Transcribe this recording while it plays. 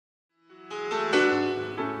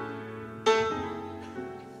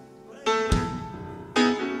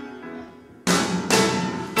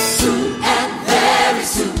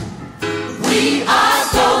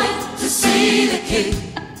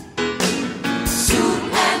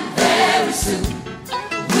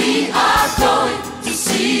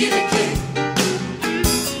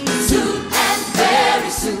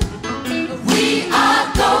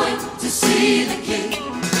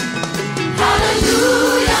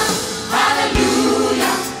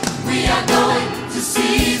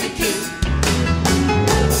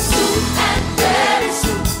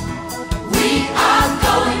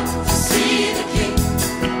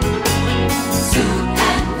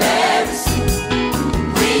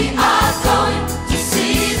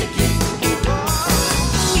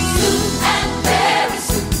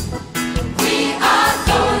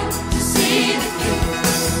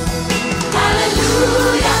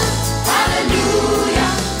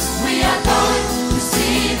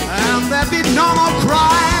No more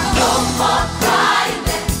crying. No more crying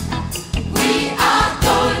then. We are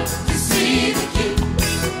going to see the King.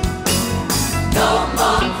 No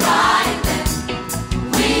more crying then.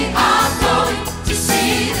 We are going to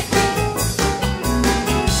see the King.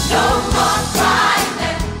 No more crying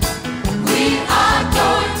then. We are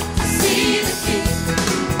going to see the King.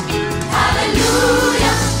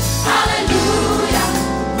 Hallelujah, hallelujah.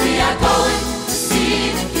 We are going to see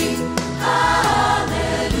the King.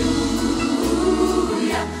 Hallelujah.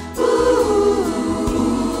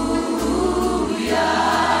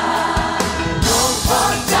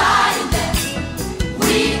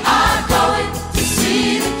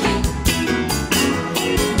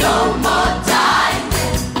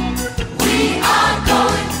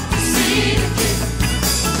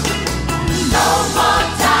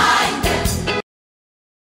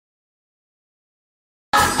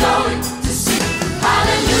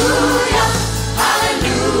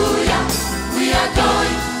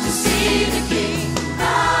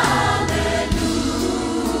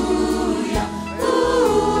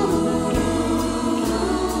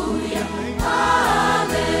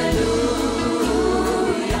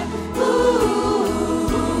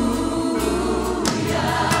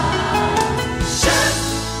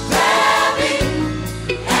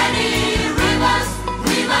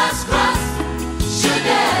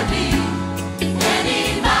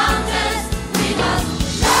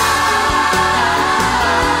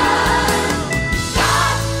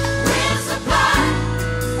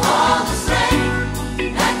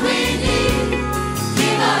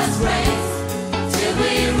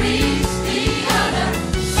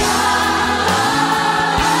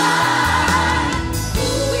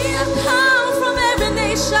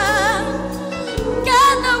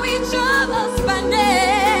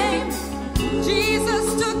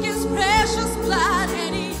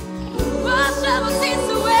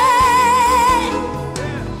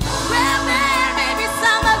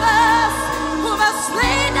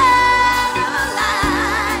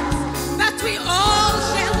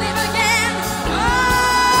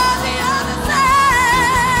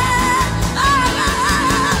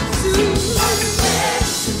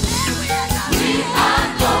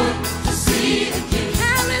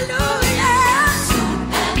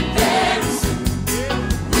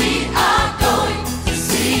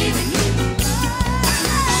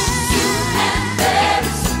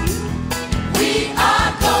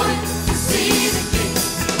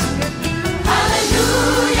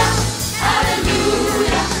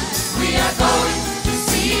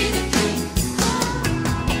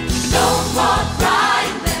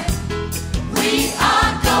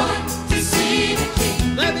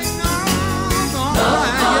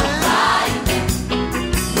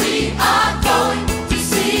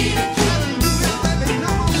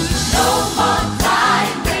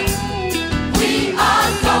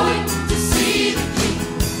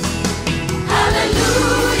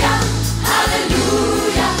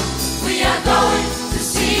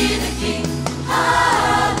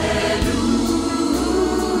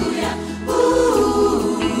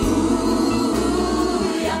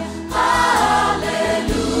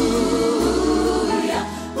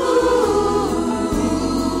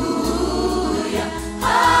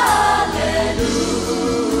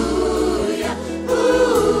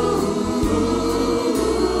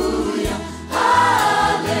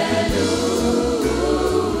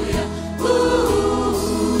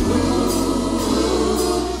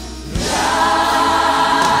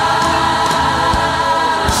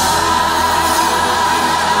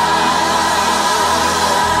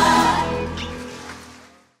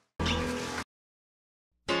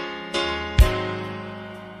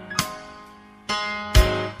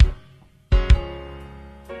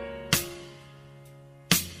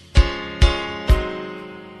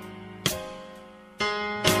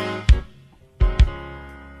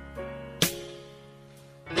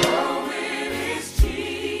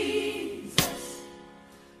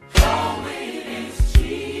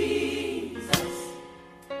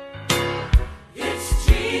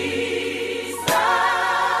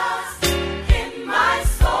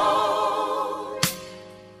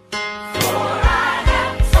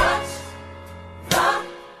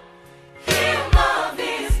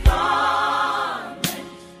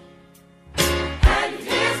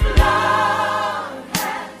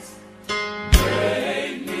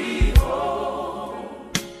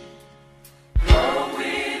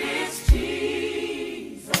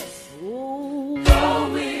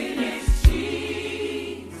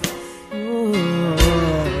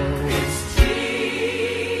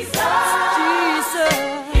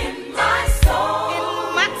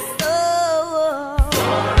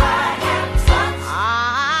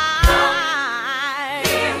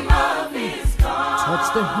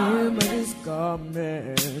 touched the hem of his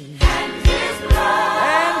garment, and his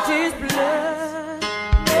blood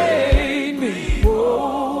made me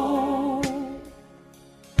whole.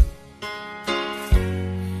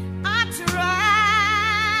 I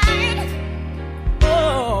tried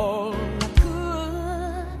all I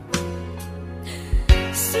could,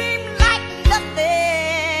 seemed like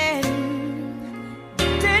nothing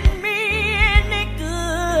did me any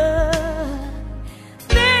good.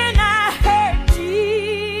 Then I heard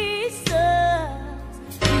Jesus,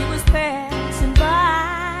 he was passing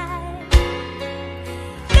by.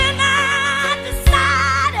 Then I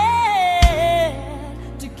decided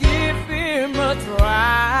to give him a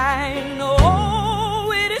try. No,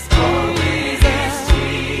 it is Jesus,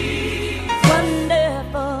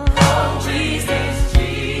 wonderful Jesus.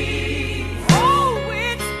 Oh,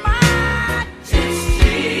 it's my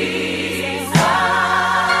Jesus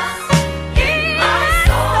in my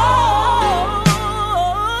soul.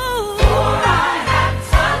 For I have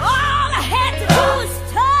touched all I had to do was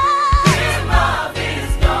touch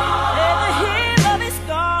the hem of his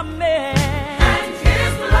garment, and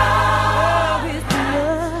his blood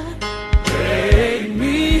made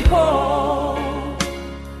me whole.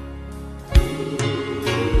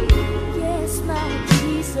 Yes, my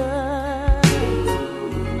Jesus.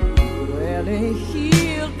 Well, he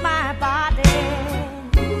healed my body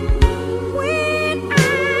when I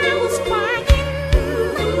was crying,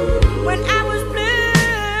 when I was blue.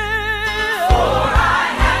 For I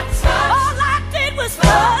had touched all I did was touch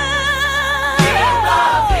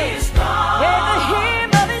the hem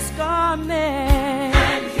of his garment,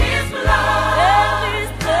 and his blood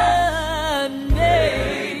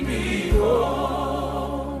made me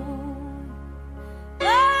whole.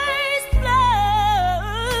 His blood,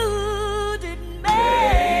 it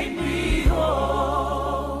made me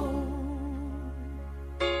whole.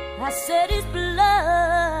 I said his blood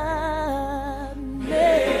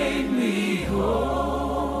made me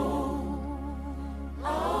whole.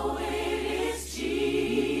 Oh, it is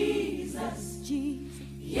Jesus. Jesus.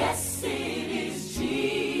 Yes, it is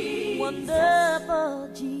Jesus. Wonderful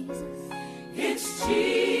Jesus. It's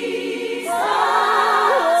Jesus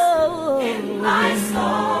in my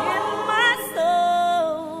soul. In my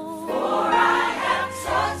soul. For I have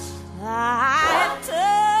touched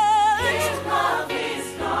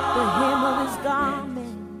the hem of his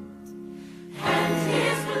garment, and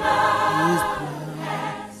his blood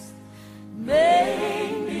has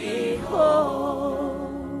made me whole.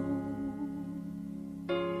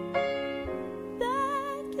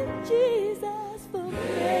 Thank you, Jesus, for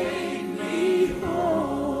making me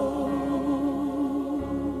whole.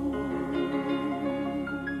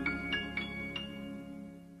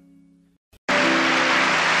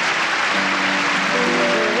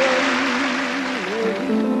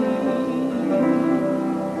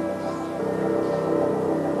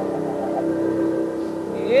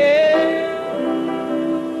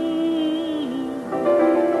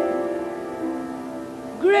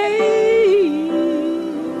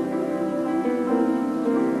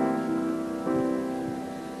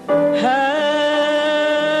 How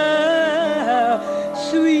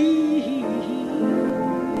sweet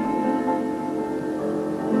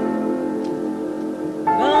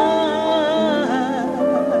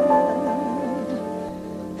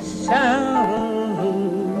the sound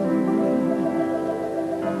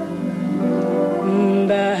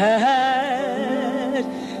that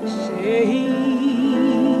saved.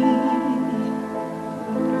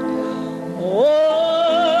 Oh,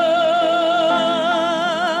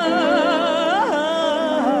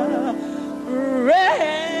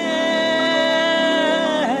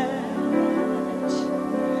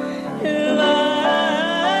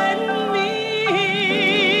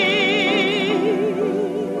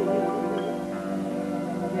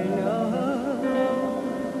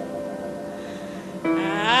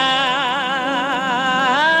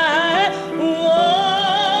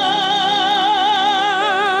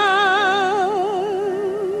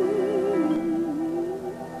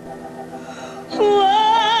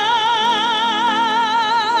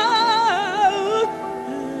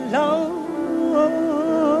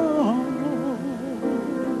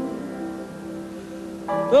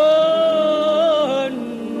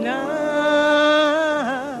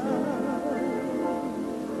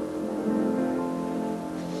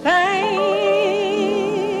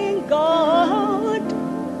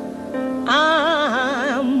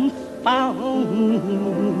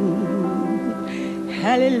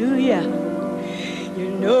 Hallelujah. You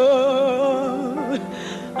know,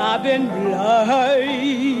 I've been blind.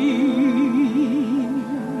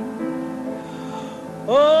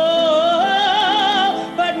 Oh,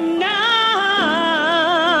 but now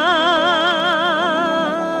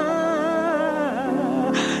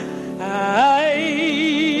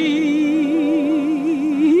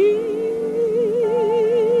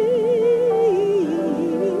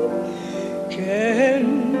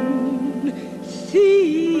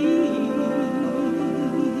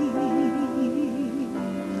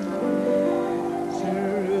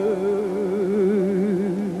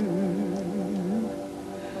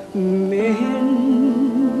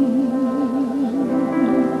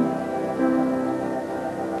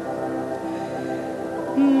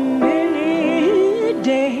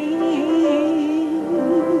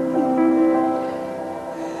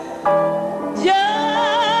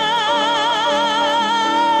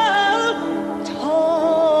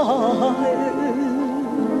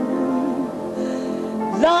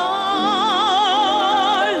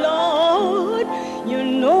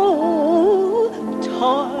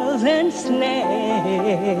toils and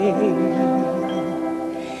snares.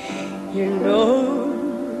 You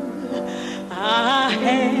know I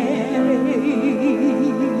have.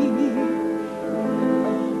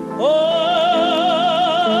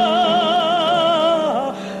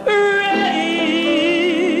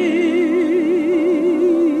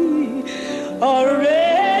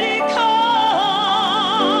 Already come.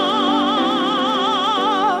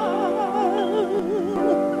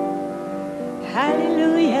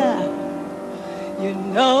 Hallelujah. You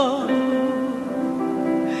know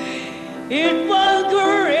it was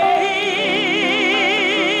great.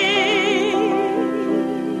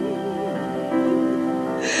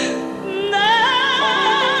 Now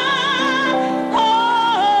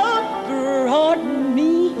brought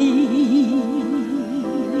me.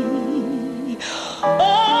 Oh,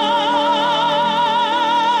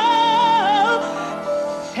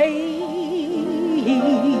 say,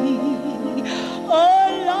 oh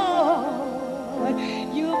Lord,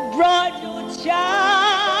 you brought your child.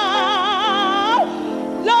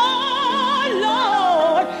 Lord,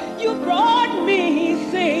 Lord, you brought me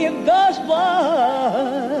safe thus far.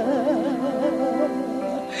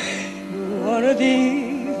 One of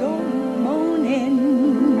these mornings,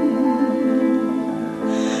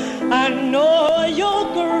 I know your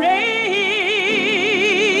grace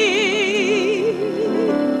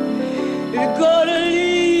is gonna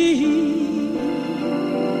lead.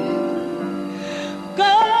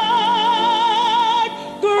 God,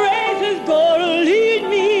 grace is gonna lead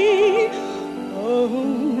me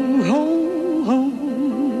home, home, home.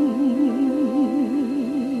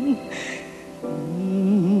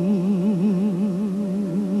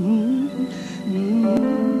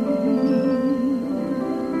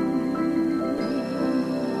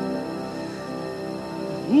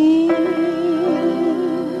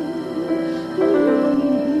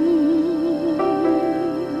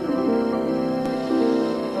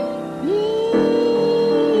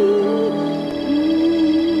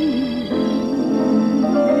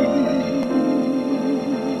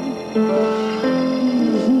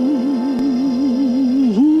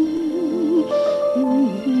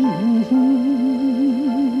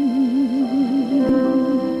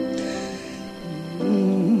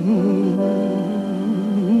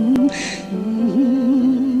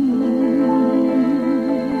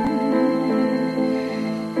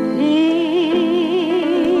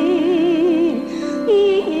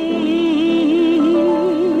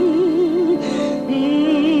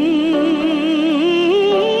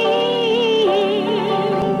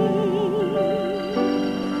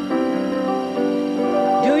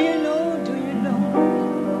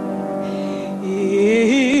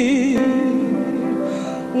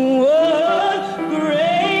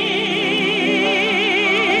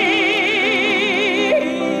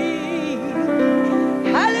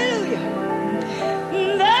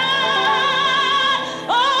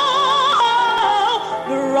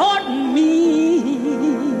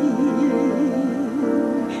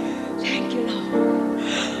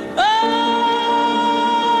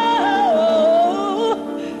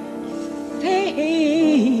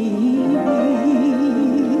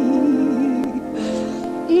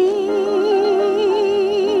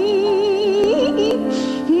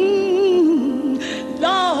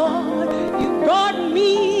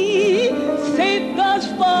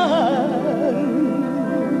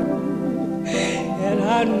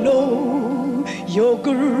 I know your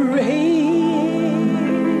grace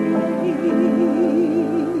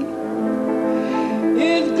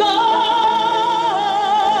is God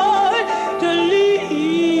to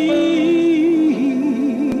lead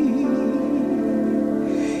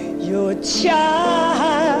your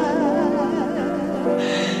child.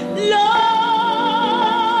 Lord,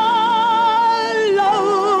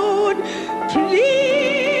 Lord,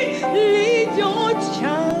 please lead your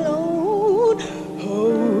child.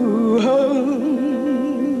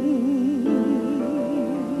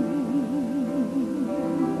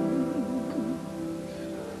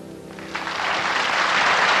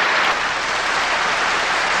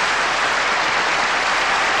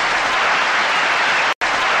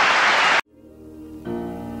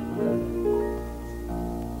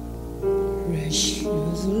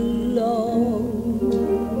 Precious Lord,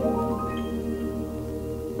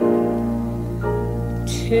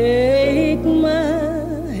 take my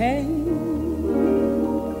hand,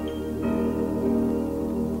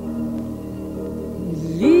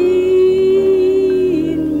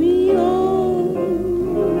 lead me on,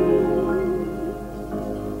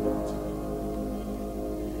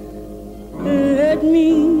 let me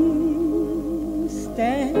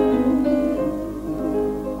stand.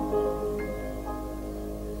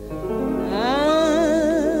 I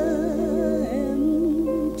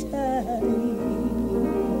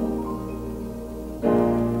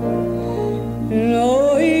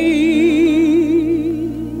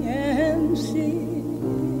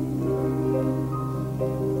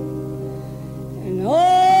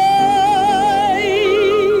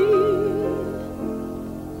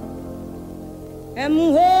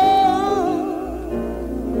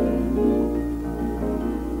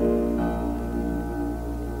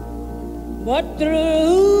but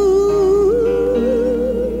through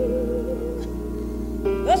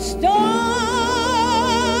the storm,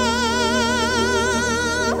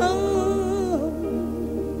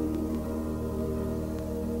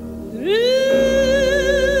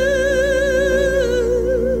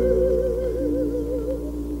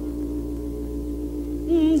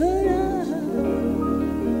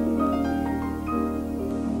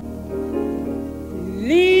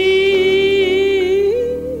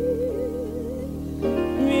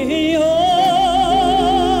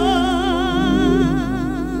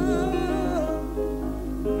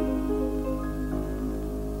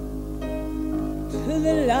 to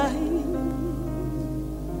the light.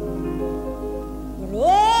 But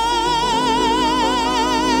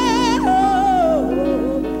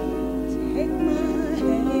oh, take my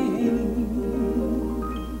hand,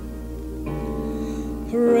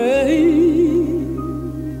 pray,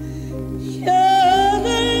 show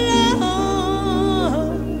the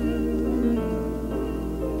Lord,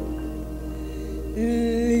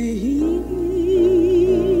 lead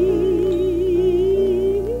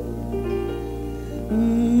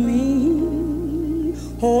me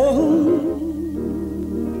home.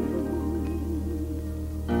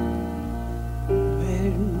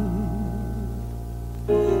 When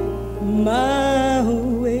my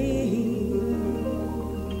way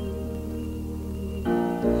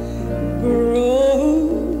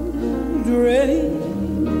grows gray,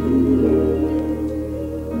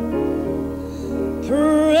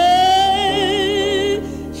 precious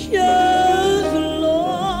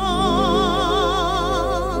Lord,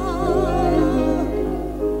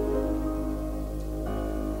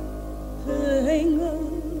 linger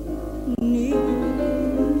near.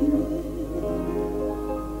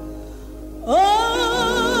 Oh,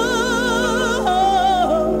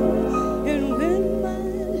 and when my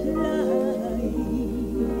life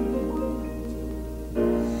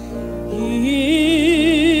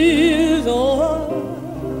is almost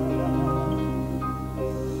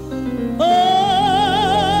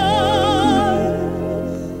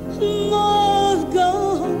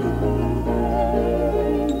gone,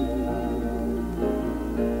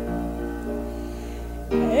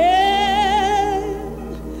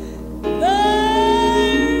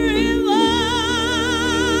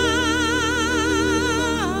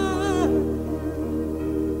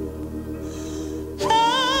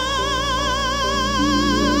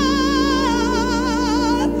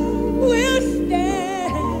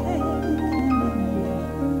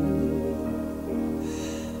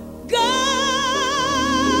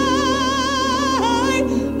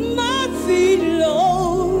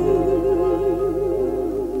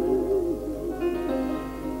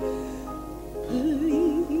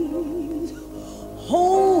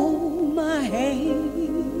 hold my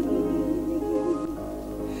hand,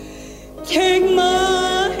 take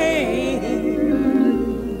my hand,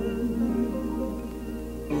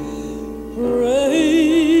 pray,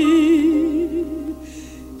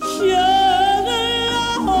 show the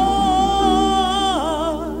Lord,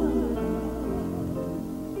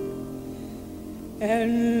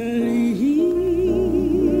 and lead.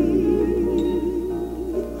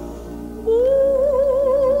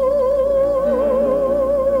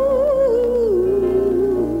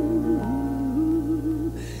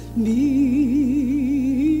 Me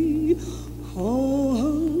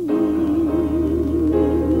home.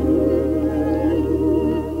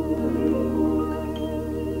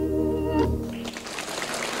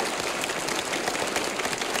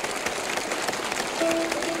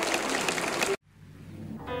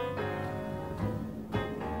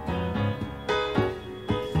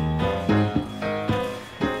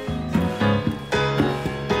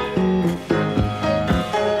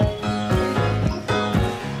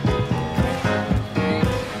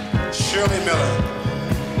 Shirley Miller.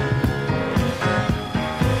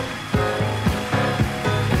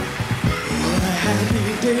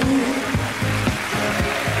 Happy day.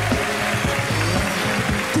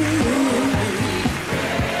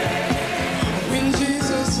 When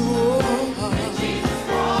Jesus walked,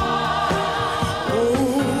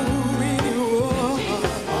 oh, when he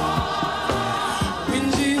walked,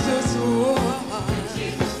 when Jesus walked,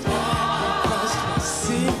 washed my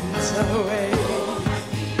sins away.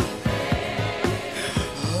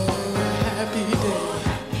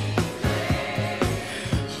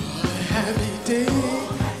 Happy day,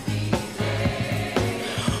 oh,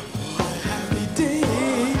 happy day,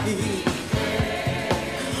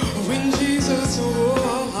 when Jesus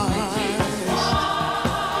washed,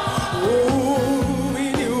 oh,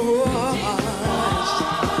 when he washed,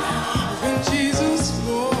 when Jesus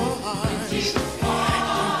washed, he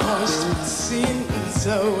washed my sins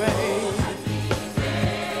away.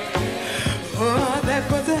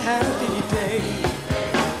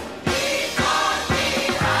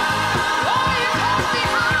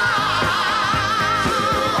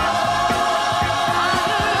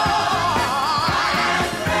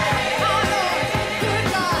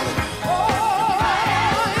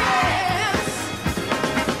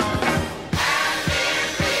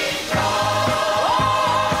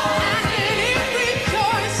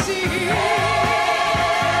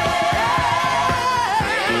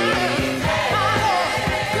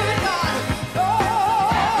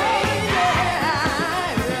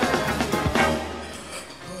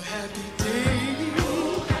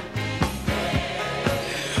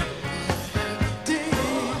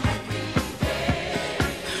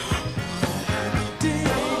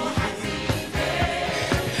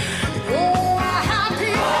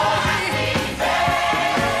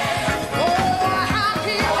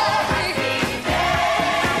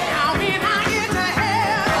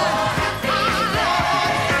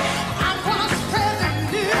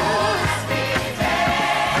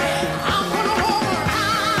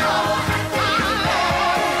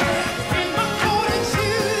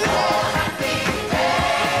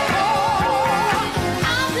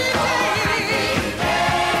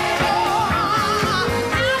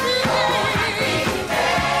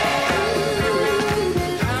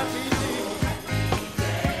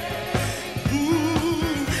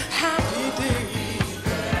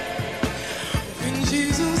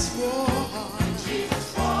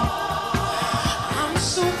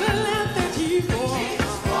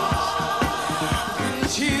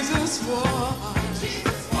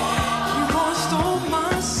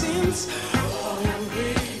 sins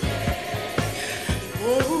away.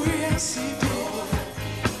 Oh, yes, he did.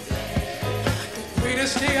 The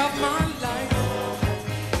greatest day of my life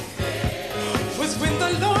was when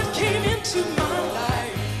the Lord came into my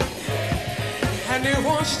life and he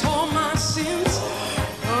washed all my sins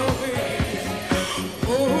away.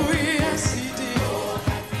 Oh, yes, he did.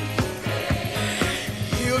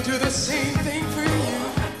 He'll do the same thing for you.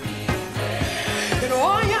 And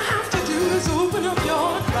all you have to do is open up your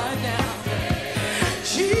heart right now.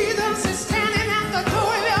 Jesus is standing at the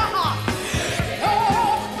door of your heart.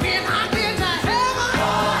 Oh, when I get to heaven,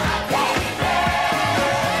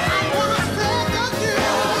 I want to spend the day.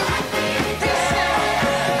 He said,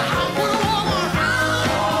 I will walk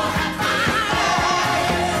around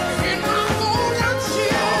in my golden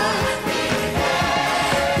shoes.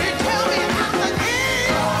 He tell me not to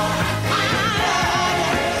get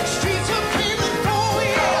streets of dreaming for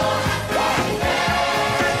you.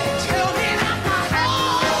 Tell me not to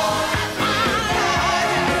hold my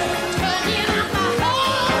life. Tell me not to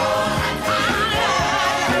hold my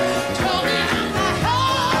life. Tell me not to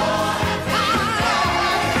hold my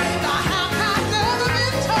life. The half I've never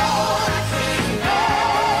been told. Oh,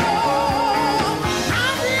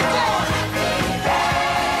 I'll be there.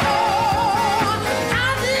 Oh,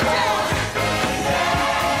 I'll be there.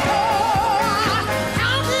 Oh,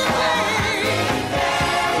 I'll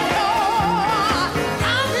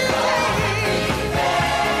be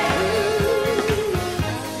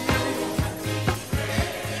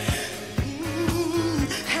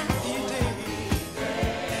happy day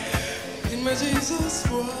in my Jesus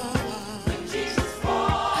was.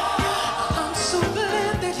 I'm so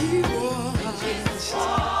glad that he was.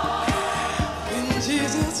 In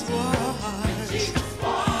Jesus was.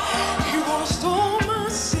 He washed all my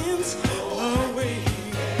sins away.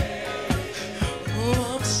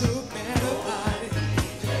 Oh, I'm so glad about it.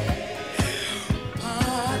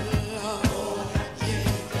 My Lord,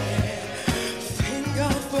 yeah. Thank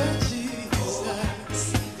God for Jesus.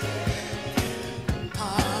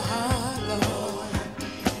 My Lord.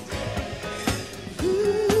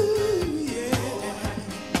 Ooh, yeah.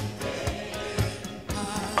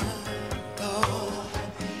 My Lord.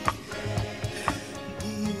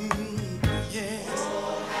 Yes.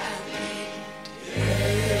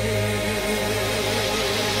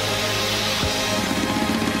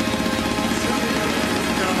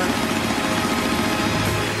 Gentlemen,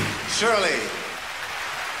 Shirley.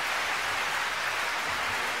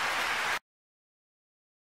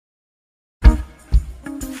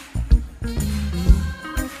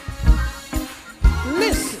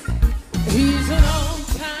 Listen, he's an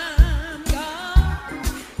on-time God.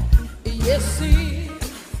 Yes, he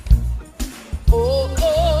is. Oh,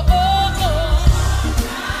 oh, oh, oh.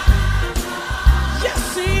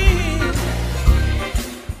 Yes, he is.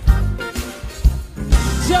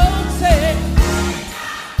 Job said,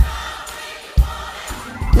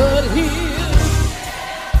 but he'll,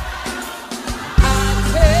 I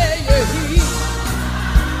tell you,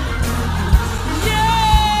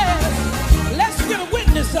 yes. Let's get a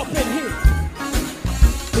witness up in here.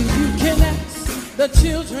 You can ask the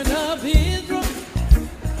children of Israel,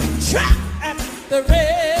 trapped at the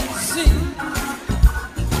Red Sea.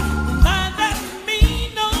 Mind that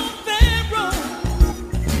mean old Pharaoh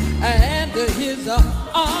and his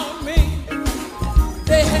army.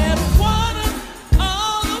 They had water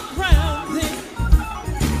all around them,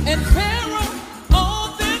 and Pharaoh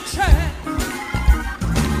on their track.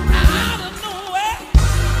 Out of nowhere,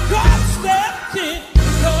 God stepped in,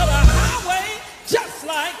 cut a highway just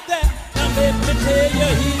like that. Now let me tell you,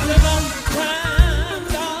 he's an on-time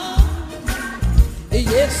God.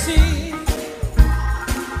 Yes, he is.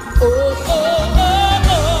 Oh, oh,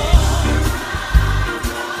 oh, oh.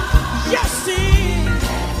 Yes, he is.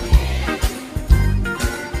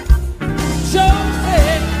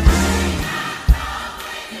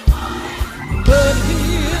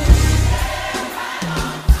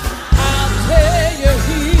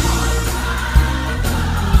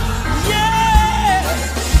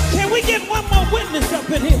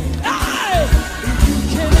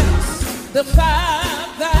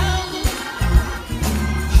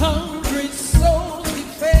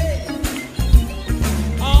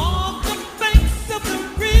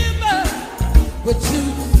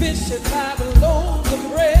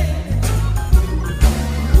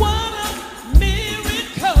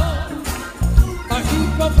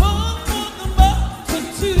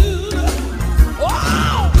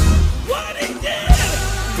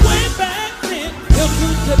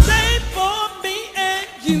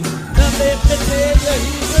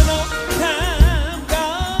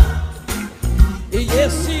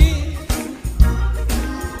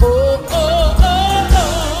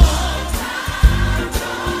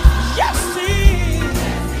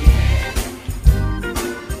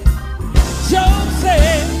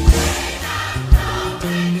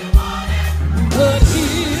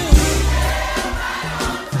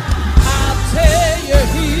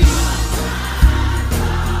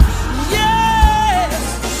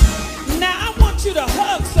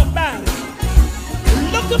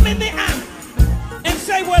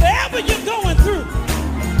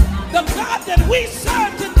 The God that we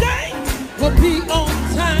serve today will be on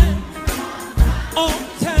time, on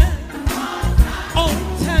time,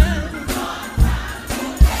 on time.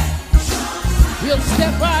 He'll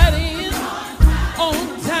step right in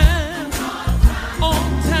on time,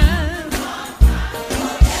 on time.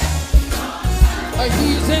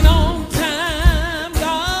 He's an on-time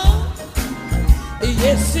God.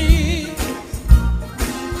 Yes, he is.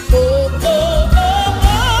 Oh, oh, oh,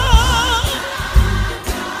 oh.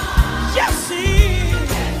 Yes, he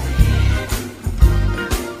is.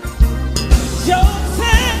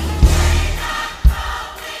 Joseph,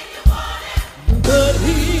 but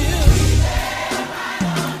he is.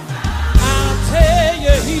 I'll tell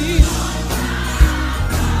you, he's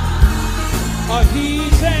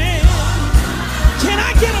an. Can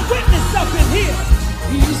I get a witness up in here?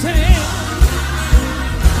 He's an.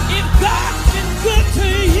 If God's been good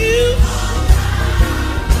to you,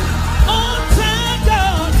 on time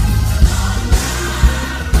God,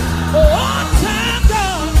 on time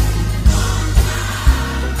God.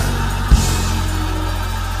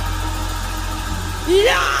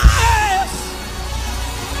 Yes,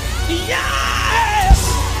 yes,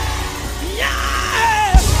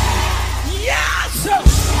 yes, yes, sir.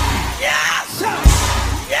 Yes, sir.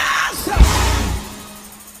 Yes, sir.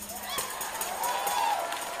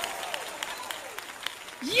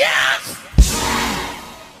 Yes.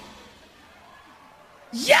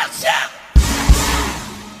 Yes, sir.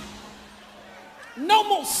 No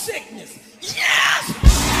more sickness. Yes.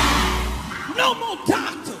 No more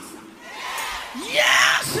doctors.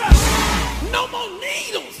 Yes, sir. No more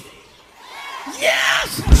needles.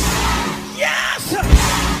 Yes. Yes, sir.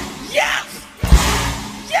 Yes.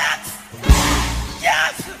 Yes.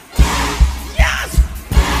 Yes. Yes. Yes.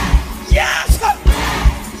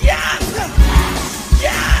 Yes.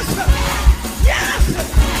 Yes.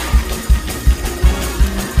 Yes.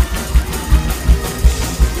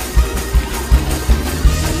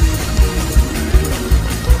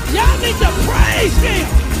 Y'all need to praise him.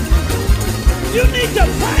 You need to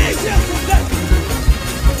praise him today.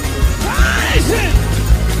 Praise him.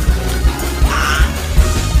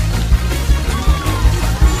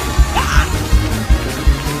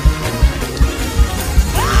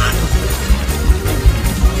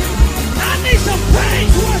 I need some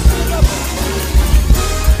praise worship.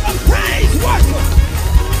 A praise worship.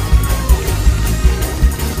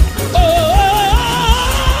 Oh,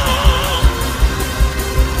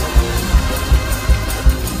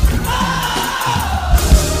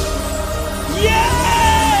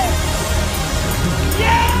 yeah,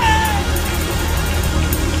 yeah.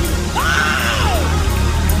 Oh,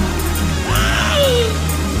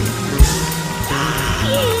 oh,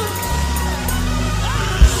 oh.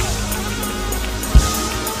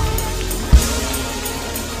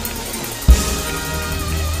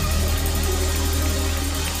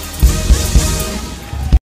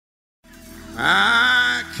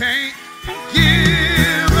 I can't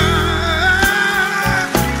give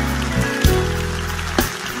up.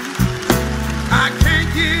 I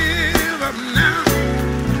can't give up now.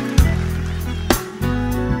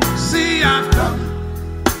 See, I've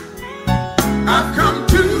come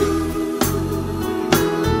too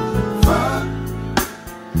far.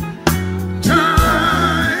 Turn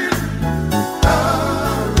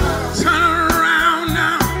around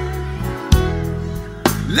now.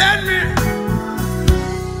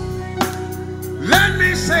 Let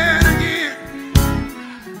me say it again.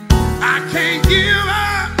 I can't give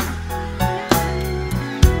up.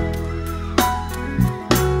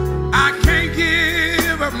 I can't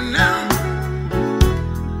give up now.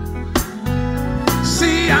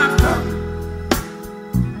 See, I've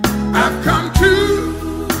come too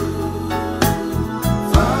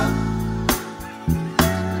far.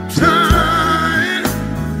 Turn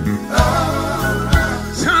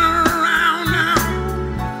around now.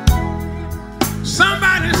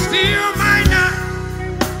 Somebody still might not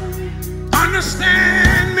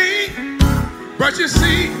understand me, but you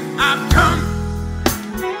see, I've come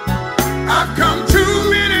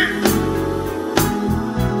too many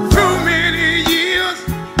years.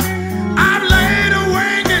 I've laid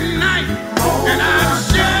awake at night and I've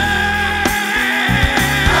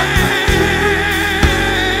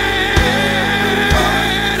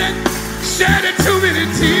shed too many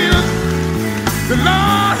tears. The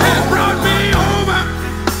Lord has brought me over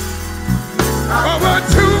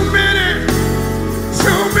too many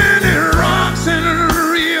rocks in a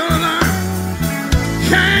real life.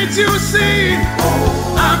 Can't you see?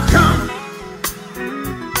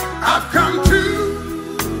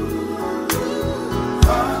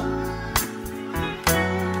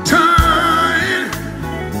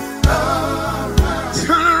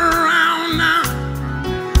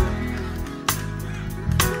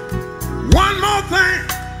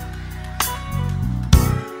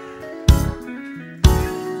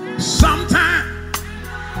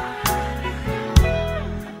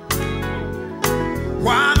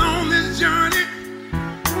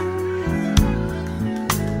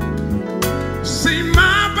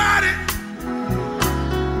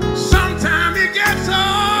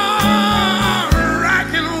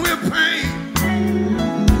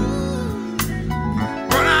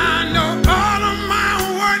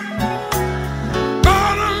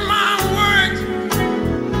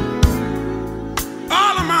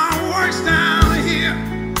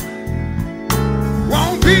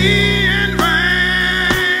 be in vain.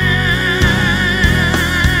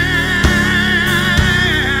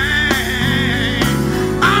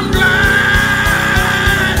 I'm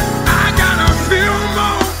glad I got a few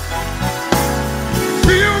more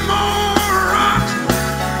rocks,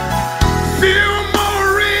 few more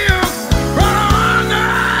reels, but I'm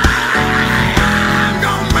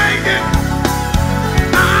gonna make it.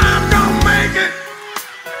 I'm gonna make it.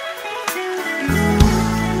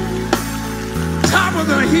 Top of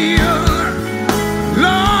the hill,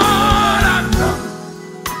 Lord,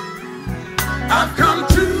 I've come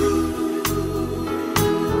too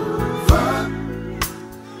far.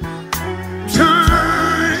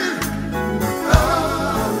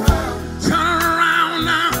 Turn around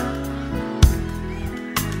now.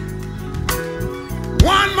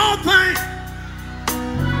 One more thing.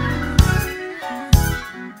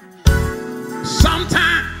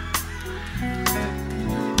 Sometimes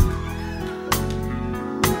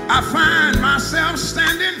I find myself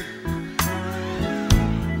standing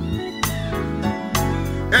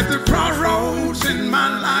at the crossroads in my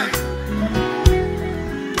life,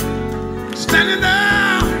 standing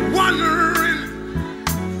there wondering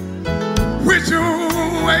which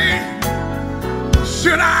way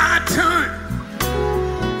should I turn.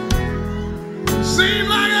 Seems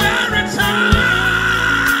like every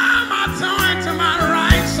time I turn to my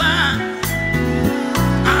right side,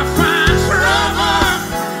 I find trouble,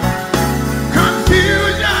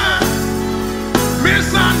 confusion,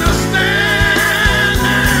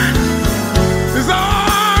 misunderstanding is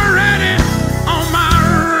already on my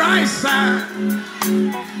right side.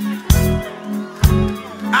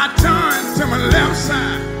 I turn to my left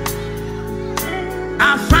side.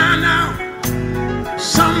 I find out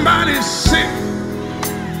somebody's sick,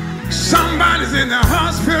 somebody's in the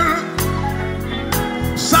hospital,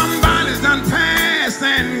 somebody's done passed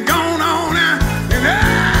and gone on out. And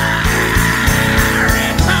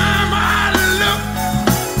every time I look,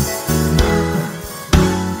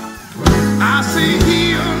 I see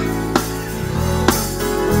healed,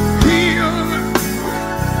 healed,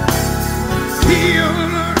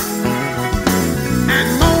 healed, and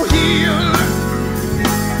more healed,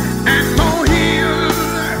 and more healed,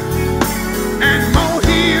 and more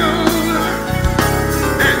healed,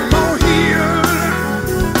 and more healed,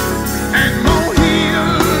 and more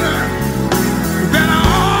healed than I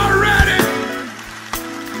already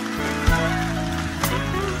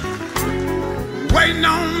waiting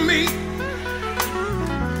on me.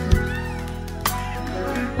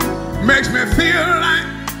 Makes me feel like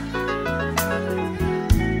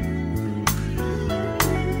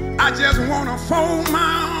I just want to fold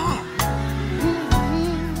my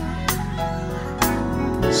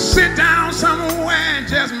arms, sit down somewhere and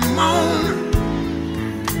just moan.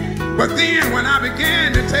 But then when I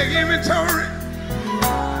began to take inventory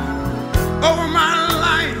over my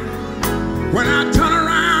life, when I turn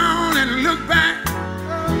around and look back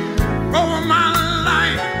over my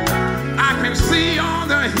life, I can see all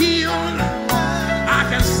the hills, I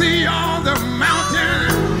can see all the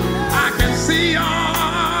mountains, I can see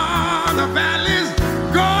all the valleys.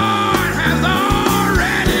 God has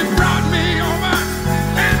already brought me over,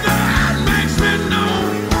 and that makes me know,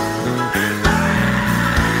 and that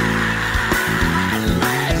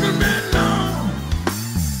makes me know.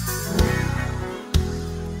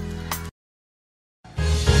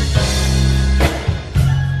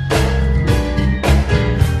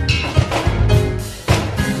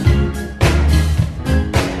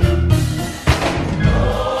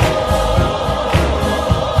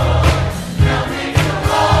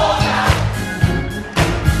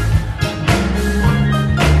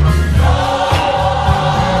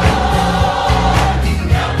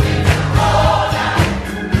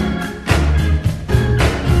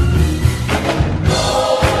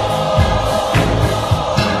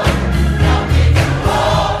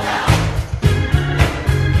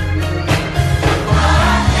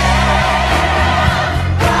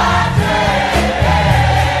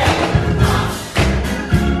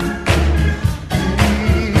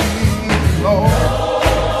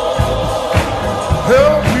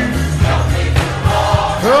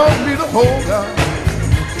 Help me to hold out.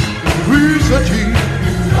 Please, Jesus.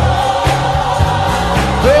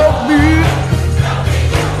 Help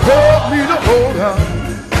me to hold out.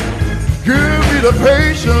 Give me the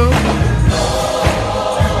patience.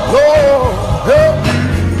 Lord, help me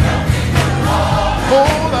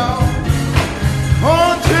hold out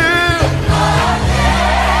until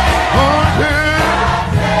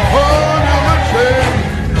the change.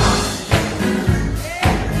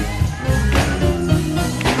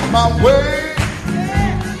 My way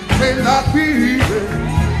may not be easy.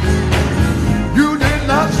 You did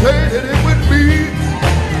not say that it would be.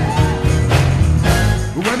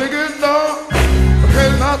 But when it gets dark, I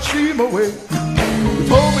cannot see my way. You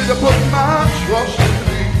told me to put my trust in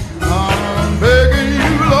thee. I'm begging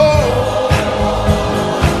you, Lord,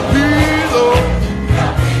 please, Lord,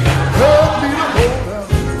 help me to hold out.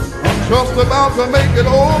 I'm just about to make it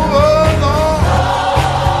over, Lord.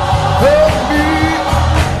 Help me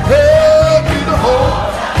to hold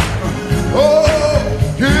out. Oh,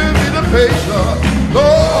 give me the patience,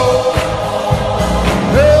 Lord.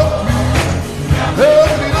 Help me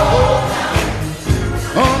to hold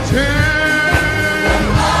until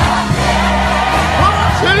my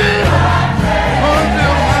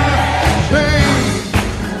change.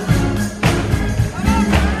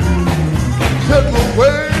 Said my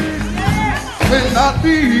way may not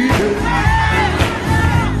be easy.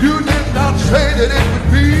 You did not say that it would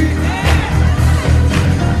be.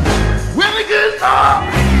 When it gets dark,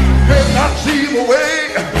 cannot see my way.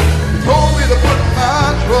 You told me to put my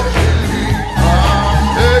trust in thee. I'm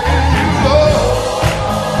begging you, Lord.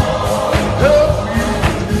 Help me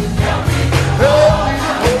to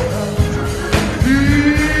hold out.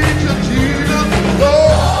 Lead to Jesus,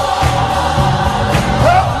 Lord.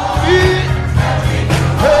 Help me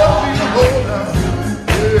to hold out.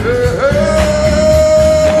 Yeah,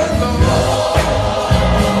 Lord.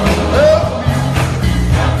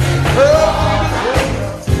 Help me to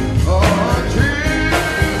hold out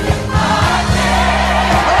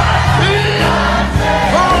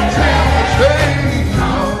until the change.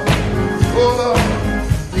 Oh, Lord.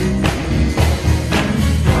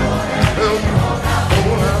 Help me hold out.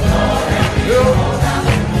 Help me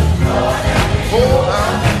hold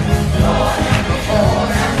out. The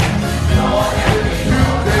morning,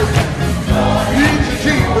 Tuesday, need you,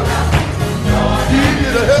 Jesus. Need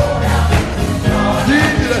you to help me.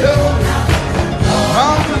 Need you to help me.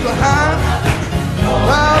 Mountains are high,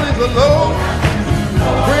 valleys are low.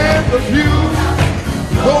 Friends are few,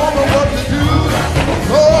 don't know what to do.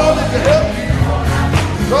 Lord, if you help me,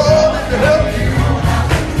 Lord, if you help me,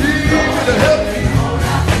 need me to help me,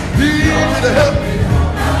 need me to help me.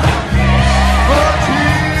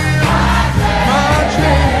 Until my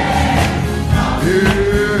change, yeah,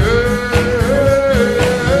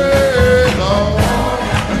 Lord,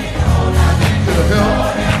 I need you to help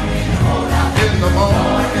me in the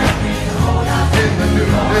morning, in the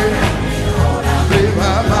noonday. Stay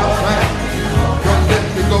by my side. Don't let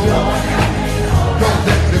me go. Don't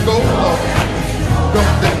let me go, Lord.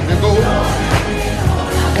 Don't let me go. Hold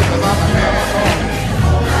me by my hand, Lord.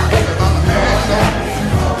 Hold me by my hand, Lord.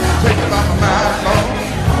 Take me by my mind, Lord.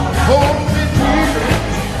 Hold me, Jesus.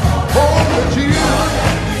 Hold me, Jesus.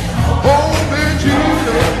 Hold me,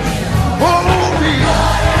 Jesus. Hold me.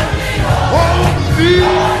 Hold me.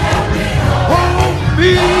 Hold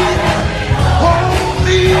me. Hold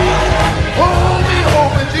me.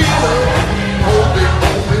 Hold me, Jesus. Hold me,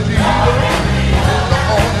 Jesus. In the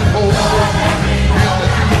morning, hold me. In the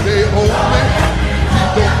Tuesday, hold me.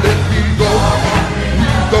 Please don't let me go.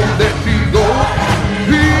 Please don't let me go.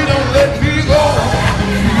 Please don't let me go.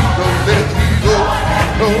 Please don't let me go.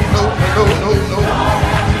 No, no, no, no, no.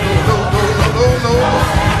 No, no, no, no, no, no.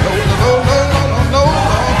 No, no, no, no, no, no, no.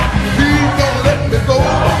 Please don't let me go.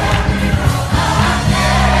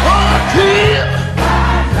 Until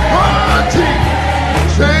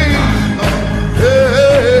change,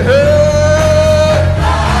 hey, hey,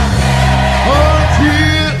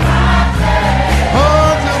 until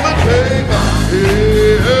my change,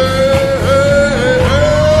 hey,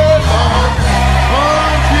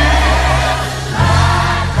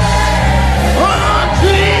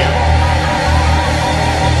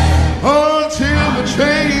 until my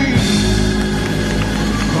change.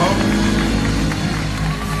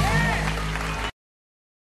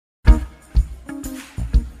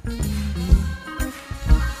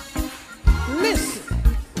 Listen,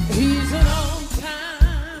 he's an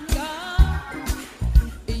on-time God.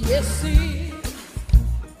 Yes, he is.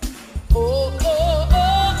 Oh, oh,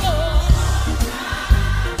 oh, oh.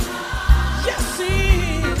 Yes, he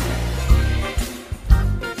is.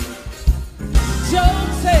 Job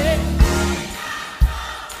said,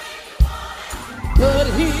 but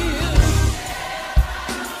he'll,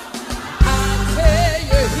 I tell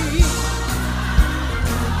you,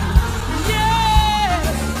 yes,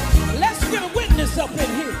 let's get a witness up in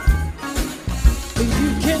here. You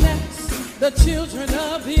can ask the children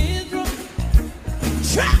of Israel,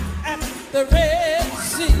 trapped at the Red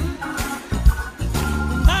Sea.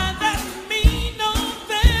 Mind that mean old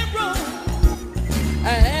Pharaoh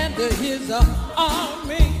and his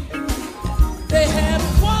army. They had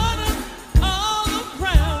water all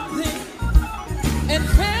around them, and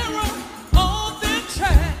Pharaoh on their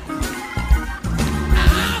track.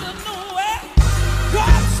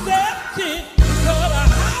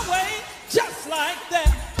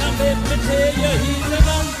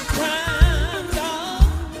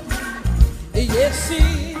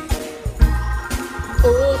 Oh,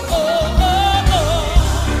 oh, oh, oh.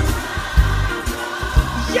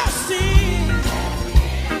 Yes, he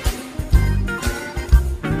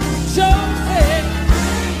Joseph,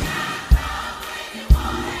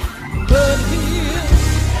 but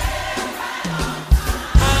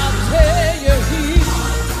I'll tell you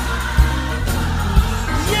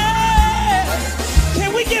yeah.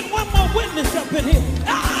 Can we get one more witness up in here?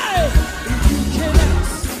 Aye. You can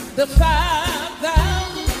ask the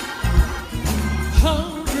 5,000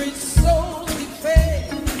 hungry souls he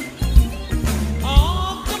fed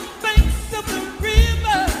on the banks of the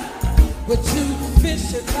river with 2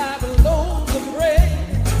 fish and 5 loaves of bread.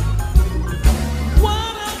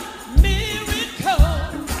 What a miracle!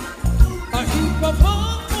 A heap of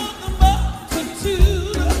hunger for the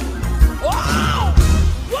multitude. Wow!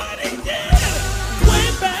 What he did way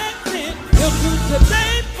back then, he'll do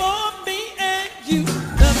today for me and you.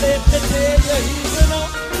 Now let me tell you, he's an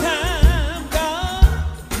on-time God.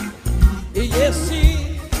 Yes, he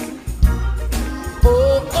is.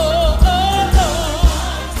 Oh, oh, oh, oh.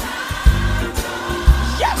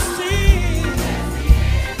 Yes, he is.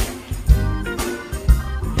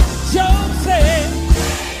 Job said,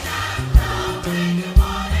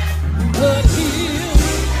 but he'll,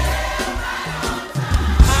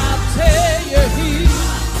 I'll tell you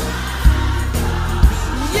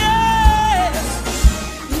yes.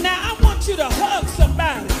 Now I want you to hug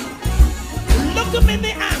somebody. Look them in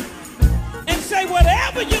the eye and say,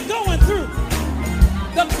 whatever you're going through,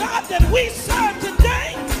 the God that we serve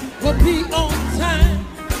today will be on time,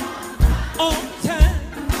 on time,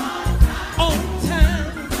 on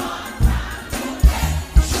time.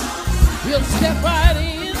 He'll step right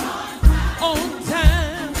in on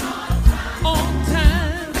time, on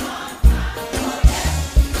time.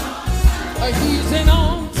 He's an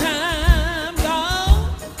on-time God.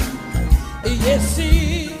 Yes,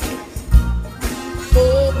 he is.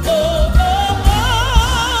 Oh, oh, oh,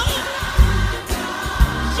 oh.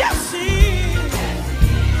 Yes, he is.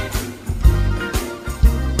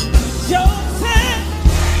 Joseph,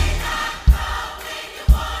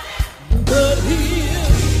 but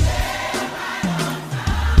he'll,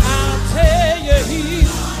 I'll tell you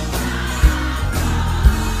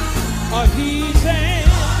he's in.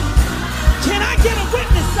 Can I get a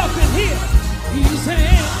witness up in here? He's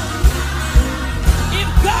in. If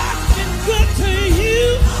God's been good to you,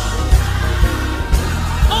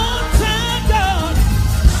 on time God,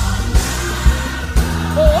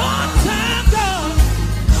 oh, on time God.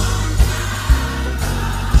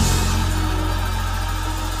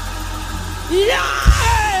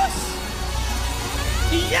 Yes,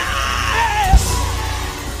 yes,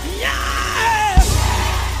 yes,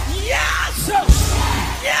 yes, sir.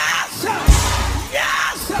 Yes, sir.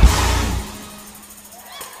 Yes, sir.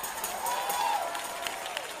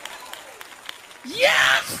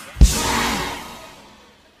 Yes.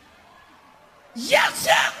 Yes,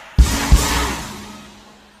 sir.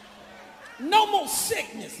 No more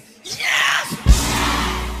sickness. Yes.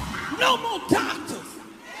 No more doctors.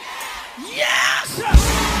 Yes, sir.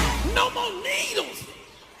 No more needles.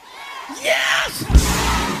 Yes.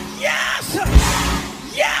 Yes, sir.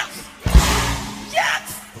 Yes. Yes.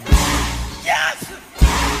 Yes.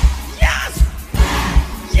 Yes.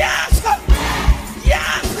 Yes.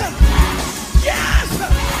 Yes. Yes.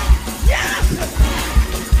 Yes.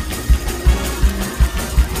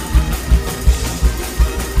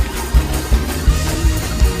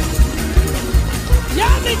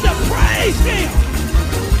 Y'all need to praise him.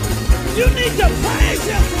 You need to praise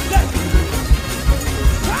him today.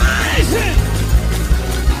 Praise him.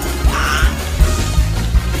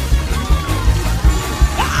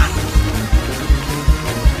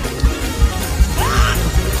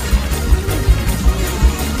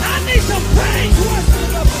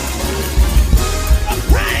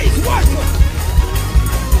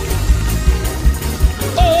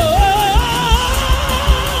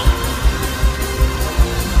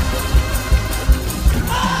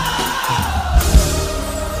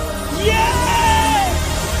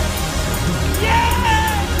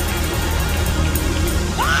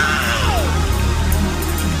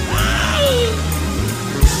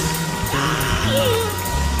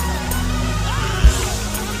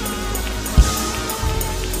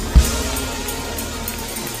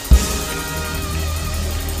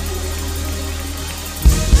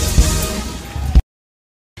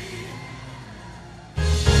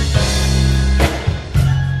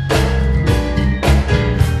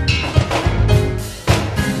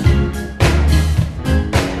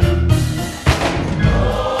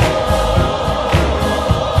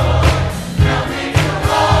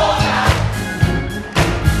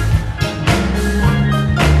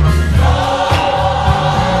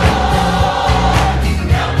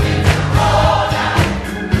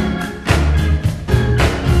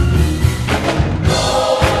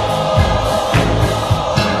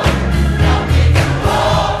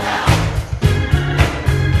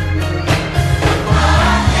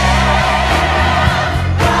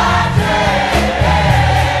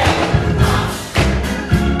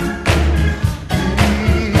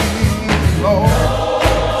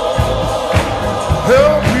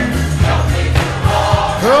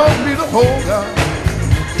 hold out.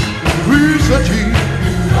 Please, Jesus,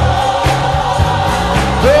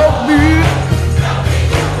 help me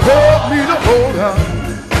to hold out.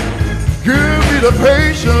 Give me the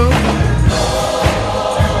patience.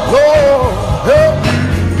 Lord, help me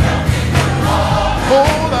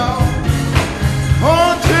hold out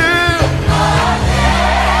until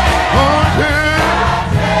the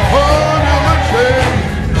change.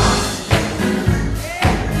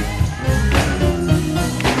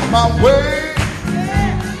 My way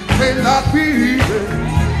may not be easy.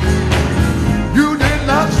 You did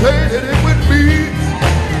not say that it would be.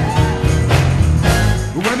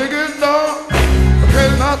 But when it gets dark, I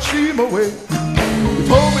cannot see my way. You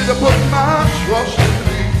told me to put my trust in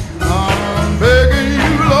thee. I'm begging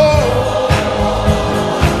you, Lord,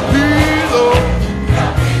 please, Lord,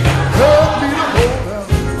 help me to hold out.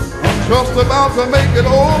 I'm just about to make it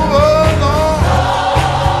over, Lord.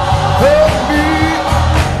 Help me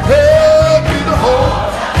to hold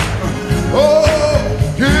out.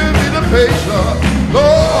 Oh, give me the patience,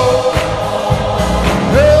 Lord.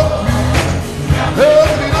 Help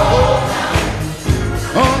me to hold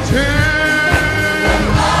until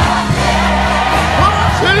my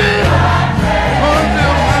change.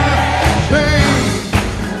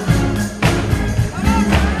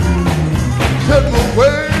 Said my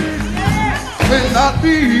way may not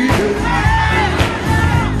be easy.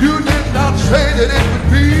 You did not say that it would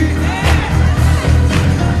be.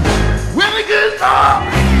 When it gets dark,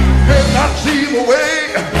 cannot see my way.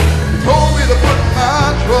 You told me to put my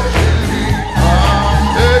trust in thee. I'm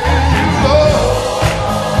begging you, Lord,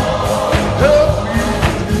 help me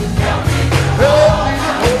to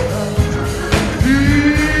hold out.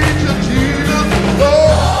 Jesus,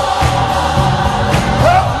 Lord,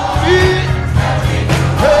 help me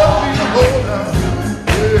to hold out.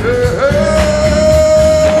 Yeah,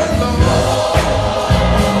 Lord,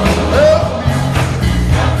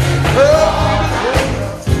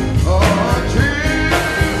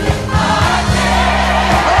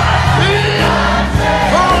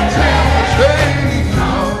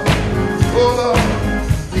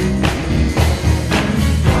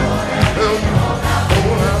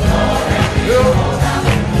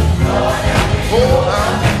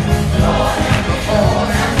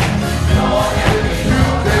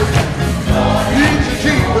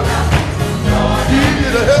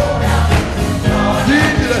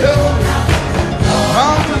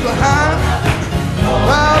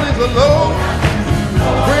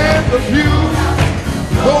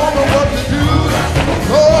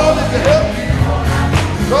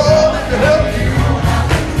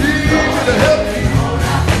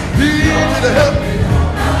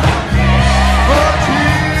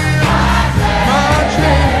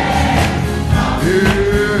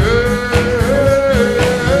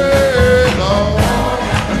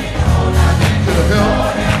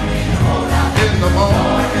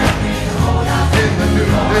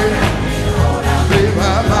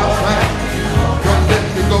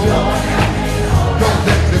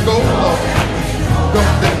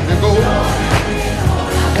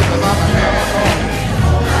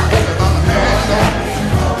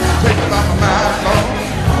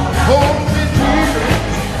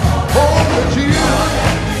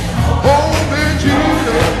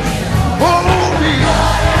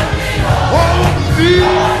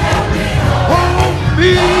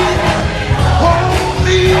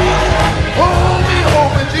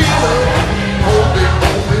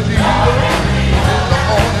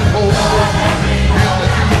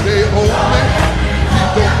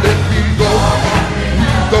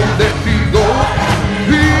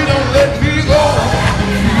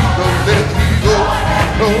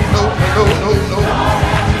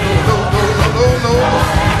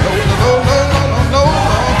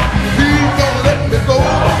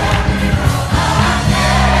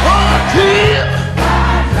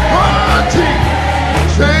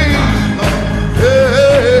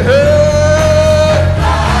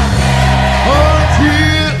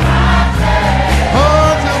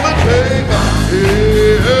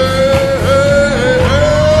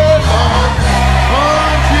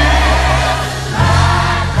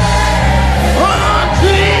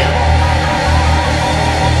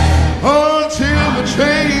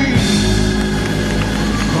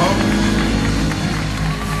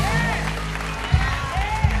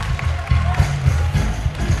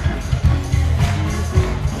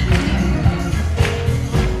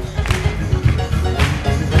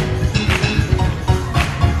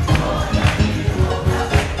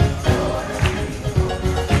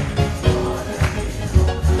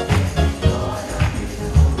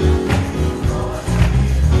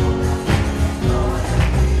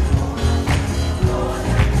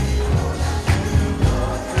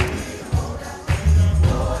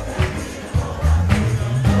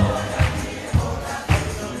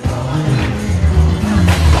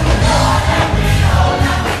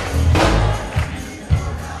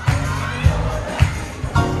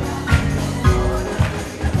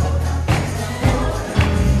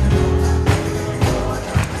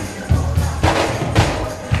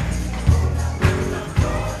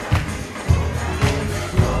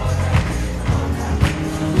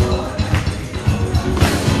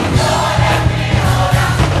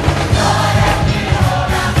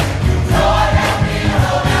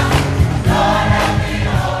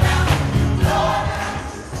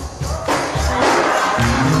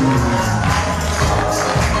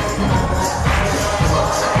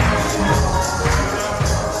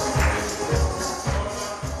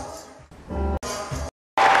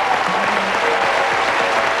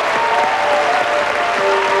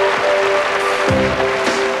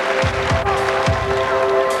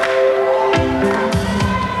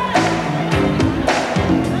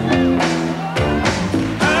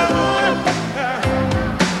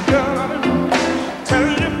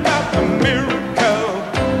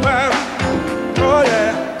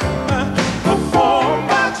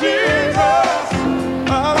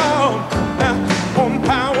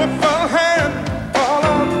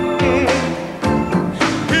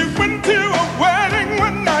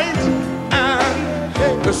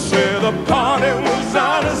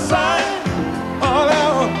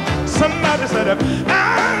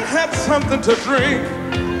 something to drink.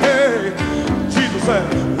 Hey, Jesus said,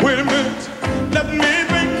 wait a minute, let me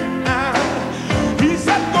drink. He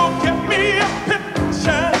said, go get me a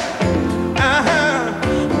pitcher.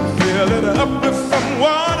 Fill it up with some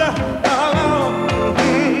water.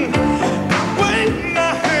 Wave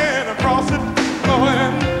my hand across it, oh,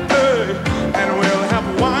 and we'll have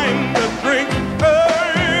wine to drink.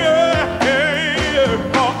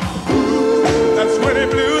 That's when he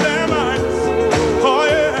blew their minds. Oh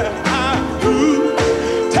yeah,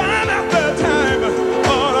 time after time.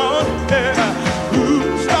 Oh Lord, yeah.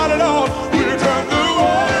 Started off when he turned the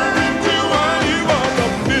water into wine. He was a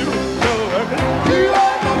miracle worker. He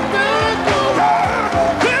was a miracle worker.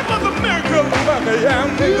 He was a miracle worker. Yeah,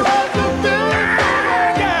 he was a miracle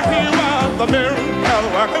worker. Yeah, he was a miracle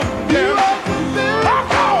worker. Yeah.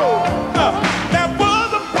 There was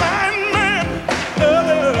a blind man,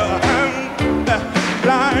 and the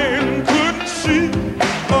blind couldn't see.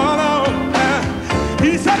 Oh no,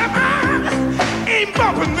 he said, I ain't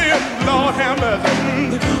bumping them, Lord have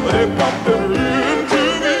mercy. They bumped into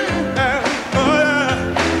me. Oh yeah.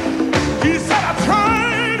 He said, I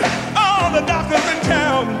tried all the doctors in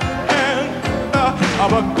town, and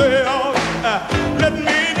but they all let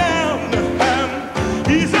me down.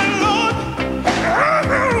 He said, Lord, I'm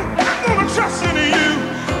gonna trust in you.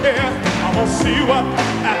 Yeah, I'm gonna see what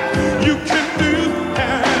you can do.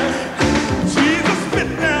 Jesus spit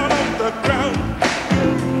down on the ground,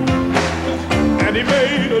 and he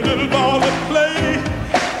made a little ball of clay.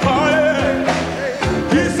 Oh yeah.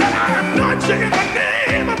 He said, I anoint you in the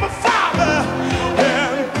name of my Father,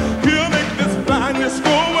 and he'll make this blindness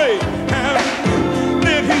go away. And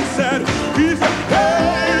then he said,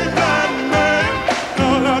 hey, blind man,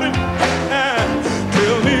 oh Lordy,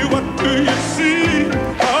 tell me, what do you see?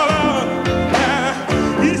 Oh Lord,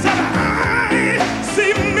 he said, I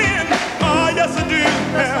see men, oh yes I do,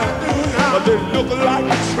 but they look like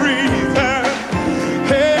trees.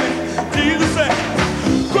 Hey, Jesus said,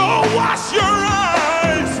 go wash your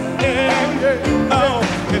eyes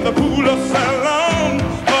in the pool of Siloam.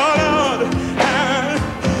 Oh Lord,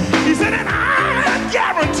 he said, and I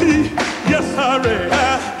guarantee, yes sir,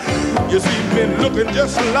 you see men looking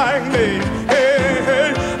just like me. Hey,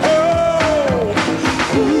 hey, oh,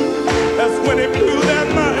 that's when he blew their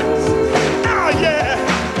minds. Oh yeah,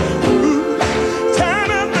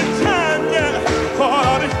 time after time, yeah. Oh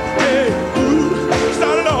Lordy, hey,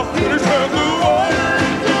 started off when he turned the water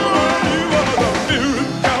into wine. He was a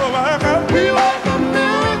miracle worker. He was a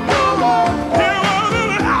miracle worker. He was a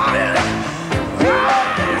miracle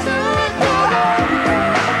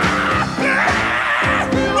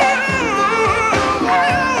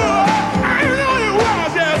I know he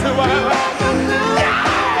was, yes he was.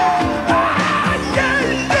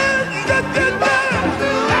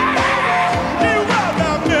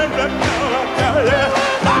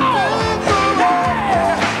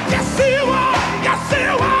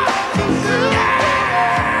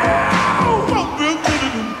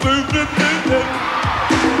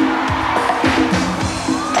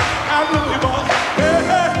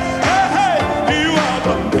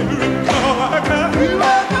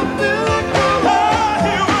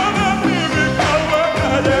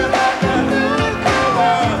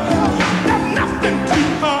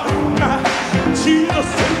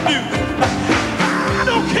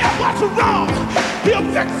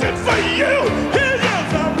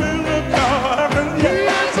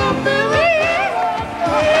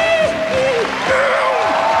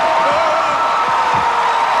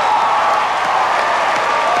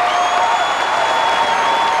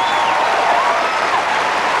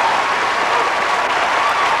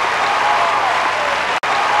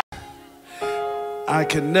 I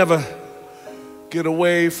can never get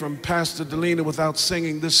away from Pastor Delina without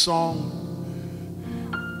singing this song.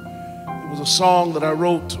 It was a song that I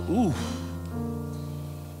wrote,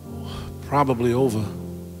 probably over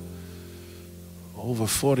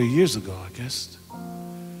 40 years ago, I guess.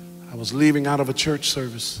 I was leaving out of a church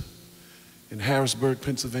service in Harrisburg,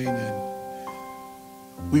 Pennsylvania.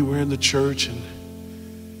 And we were in the church, and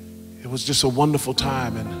it was just a wonderful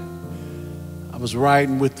time. And I was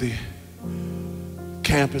riding with the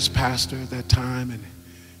campus pastor at that time and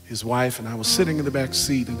his wife, and I was sitting in the back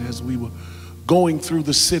seat, and as we were going through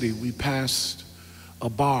the city, we passed a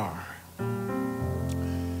bar,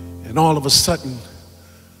 and all of a sudden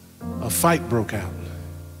a fight broke out,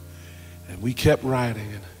 and we kept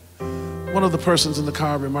riding, and one of the persons in the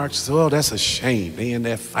car remarked, said, "Oh, that's a shame, they in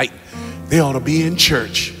that fight, they ought to be in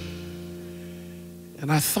church."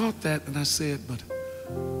 And I thought that, and I said, but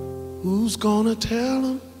who's gonna tell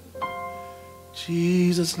them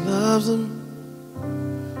Jesus loves them?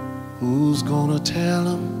 Who's gonna tell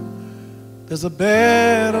them there's a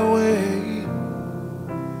better way.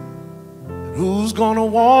 And who's gonna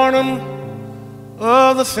warn them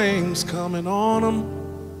of the things coming on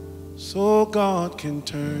them, so God can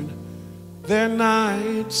turn their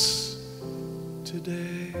nights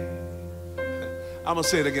today? I'm gonna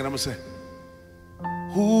say it again, I'm gonna say,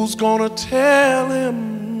 who's gonna tell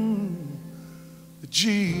him that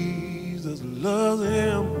Jesus loves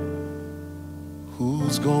him?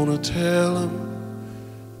 Who's gonna tell him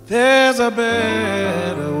there's a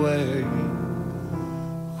better way?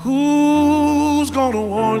 Who's gonna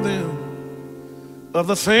warn them of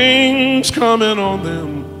the things coming on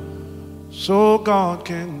them, so God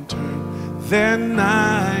can turn their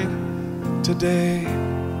night today?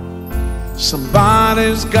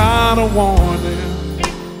 Somebody's gotta warn them.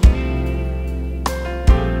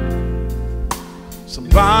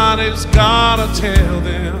 Somebody's gotta tell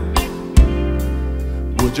them.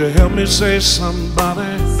 Would you help me say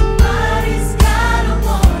somebody? Somebody's gotta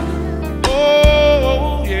warn them.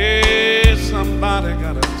 Oh, yeah, somebody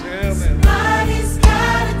gotta tell them. Somebody's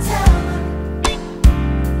gotta tell them.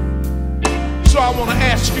 So I want to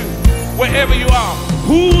ask you, wherever you are,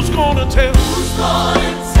 who's gonna tell them? Who's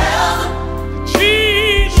gonna tell them?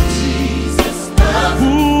 Jesus. Jesus loves them.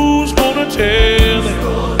 Who's gonna tell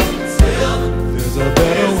them? There's a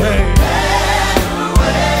better way.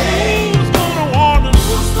 Who's gonna warn them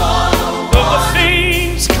of the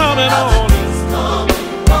things coming on them,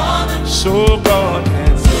 so God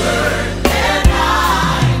can turn their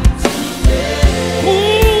night today?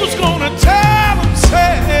 Who's gonna tell them?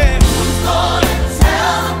 Say, Who's gonna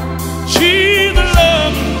tell them? Jesus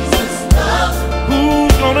loves them.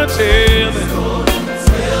 Who's gonna tell them?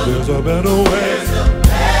 There's a better way.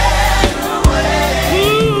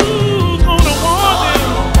 Who's gonna warn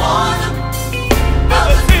them of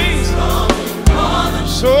the things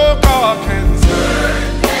so God can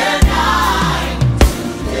turn their night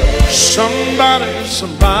today?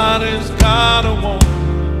 Somebody's gotta warn.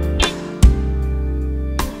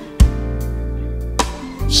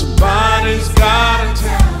 Somebody's gotta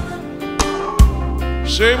tell.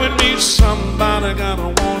 Say with me, somebody gotta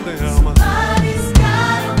warn them. Somebody's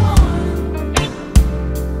gotta warn them.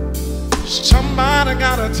 Somebody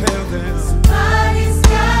gotta tell them. Somebody's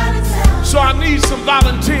gotta tell them. So I need some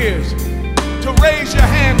volunteers to raise your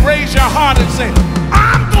hand, raise your heart and say,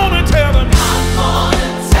 I'm gonna tell them. I'm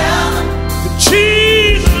gonna tell them. that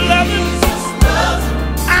Jesus loves them. Jesus loves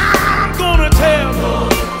them. I'm gonna tell them.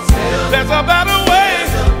 There's a better way.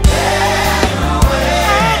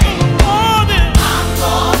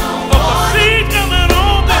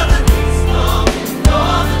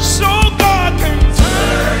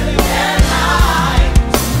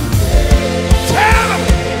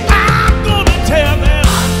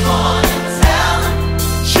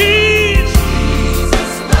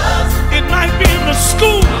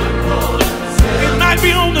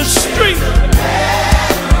 Be on the street.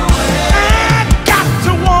 I got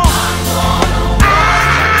to walk. I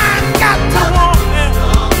got to walk them,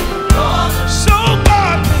 so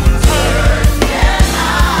God can turn.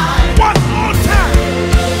 One more time.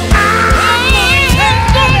 I'm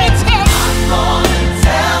gonna tell them.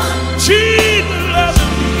 Jesus loves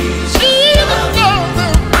them. Jesus loves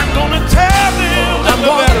them. I'm gonna tell them. I'm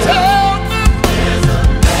gonna tell them.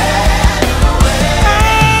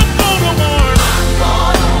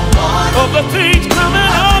 Of the things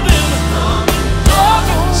coming on them,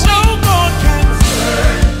 so God can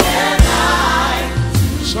turn their night.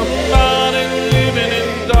 Somebody living in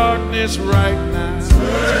darkness right now.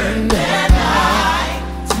 Turn their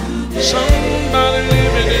night today. Somebody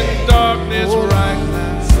living in darkness right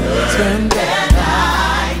now. Turn their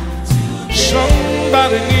night today.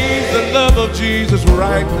 Somebody needs the love of Jesus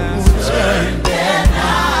right now. Turn their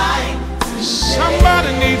night today.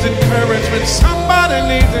 Somebody needs encouragement. Somebody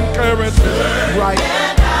needs encouragement right now.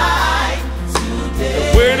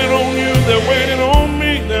 They're waiting on you. They're waiting on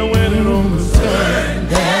me. They're waiting on me. Turn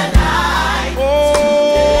their night.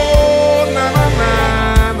 Oh, na na na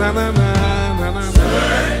na na na na.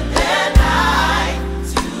 Turn their night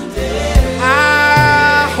today. I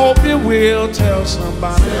hope you will tell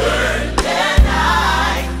somebody. Turn their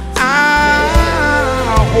night. I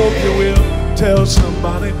hope you will tell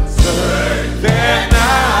somebody. Turn their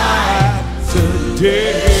night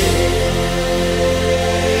today.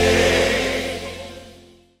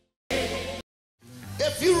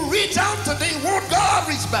 If you reach out today, won't God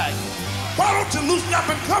reach back? Why don't you loosen up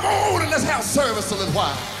and come on and let's have service a little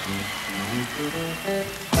while?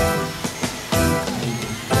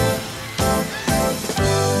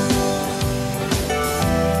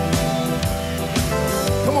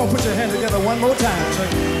 Come on, put your hands together one more time. Say,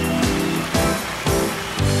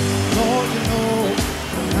 Lord, you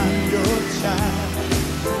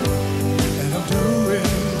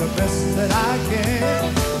that I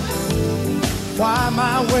can. Why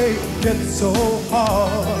my way gets so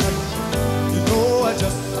hard? You know I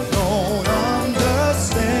just don't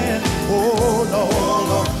understand. Oh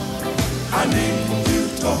Lord, I need you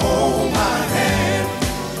to hold my hand.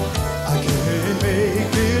 I can't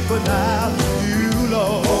make it without you,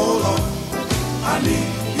 Lord. Oh Lord, I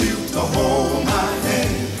need you to hold my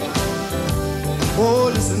hand.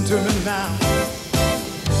 Oh, listen to me now.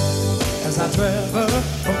 As I travel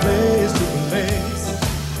from place to place,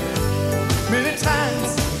 many times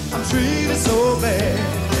I'm treated so bad.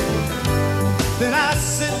 Then I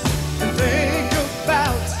sit and think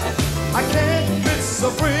about I can't miss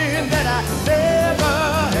a friend that I never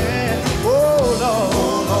had. Oh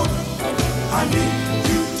Lord, I need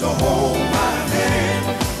you to hold my hand.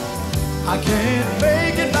 I can't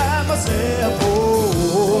make it by myself.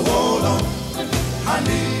 Oh Lord, I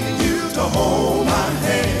need you to hold my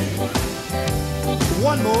hand.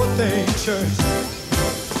 One more thing, church,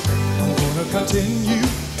 I'm gonna continue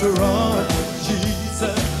to run with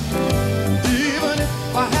Jesus, even if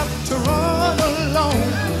I have to run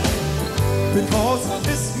alone, because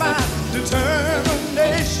it's my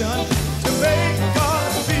determination to make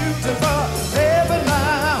God's beautiful heaven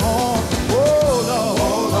my home. Oh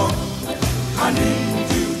Lord, I need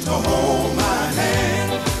you to hold my hand.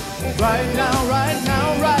 Right now, right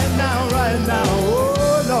now, right now, right now.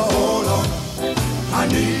 Oh Lord, I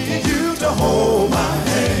need you to hold my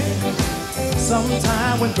hand.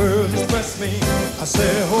 Sometime when burdens press me, I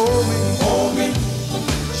say, hold me,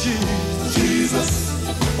 Jesus, Jesus,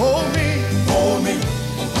 hold me,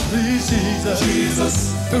 please, Jesus, Jesus.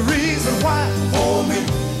 The reason why, hold me,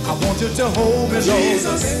 I want you to hold me,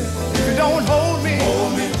 Jesus. Lord. If you don't hold me,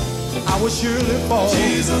 I will surely fall.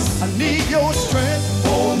 Jesus, I need your strength,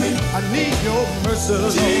 hold me, I need your mercy,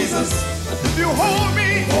 Lord. Jesus. If you hold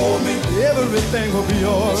me, everything will be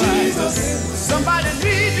alright. Jesus, somebody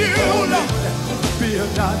need you, Lord. Be a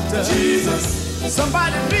doctor. Jesus,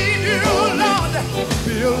 somebody need you, Lord.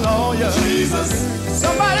 Be a lawyer. Jesus,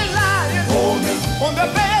 somebody lying on the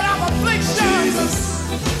bed of affliction. Jesus,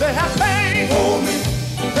 they have pain.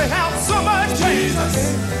 They have so much pain.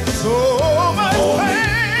 So much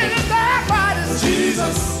pain in their bodies.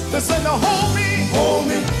 Jesus, they say to hold me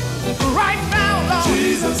right now, Lord.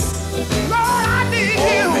 Jesus. Lord, I need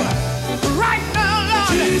you right now, Lord.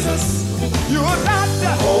 Jesus, you're a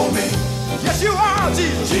doctor. Hold me. Yes, you are,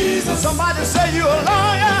 Jesus. Jesus. Somebody say you're a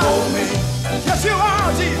lawyer. Hold me. Yes, you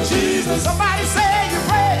are, Jesus. Jesus. Somebody say you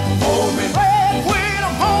pray. Hold me. Pray when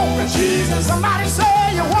I'm hungry. Jesus. Somebody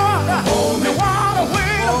say you water. Hold me. You water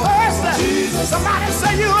when I'm thirsty. Jesus. Somebody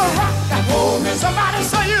say you're a rock. Hold me. Somebody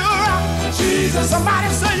say you're a rock. Jesus. Somebody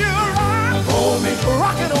say you're a rock. Hold me.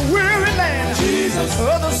 Rocking a weary land. Jesus.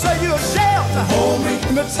 Others say you're a shelter. Hold me.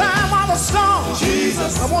 In the time of the storm.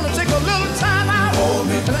 Jesus. I want to take a little time out. Hold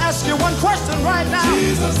me. And ask you one question right now.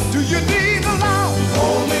 Jesus. Do you need the Lord?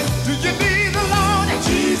 Hold me. Do you need the Lord?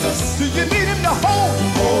 Jesus. Do you need him to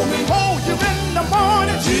hold me? Hold you in the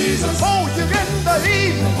morning. Jesus. Hold you in the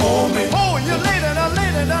evening. Hold me. Hold you later, the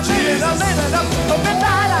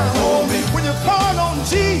midnight hour. Hold me. When you call on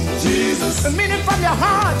Jesus. And mean it from your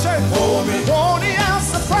heart, church. Hold me. Won't he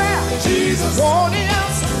answer prayer? Jesus. Won't he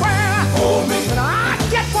answer prayer? Hold me. And I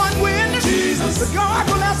get one witness. Jesus. That God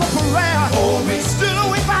will answer prayer. Hold me. Still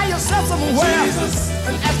away by yourself somewhere. Jesus.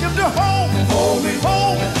 And ask him to hold me. Hold me.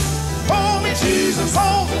 Hold me. Hold me. Jesus.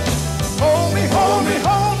 Hold me. Hold me. Hold me.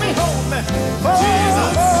 Hold me. Hold me.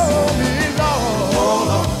 Jesus. Hold me, Lord. Oh,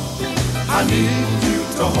 Lord. I need you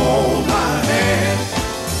to hold my hand.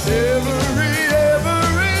 Every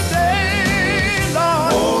day,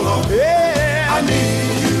 Lord. Oh, Lord. Yeah. I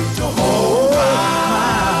need you to hold my hand.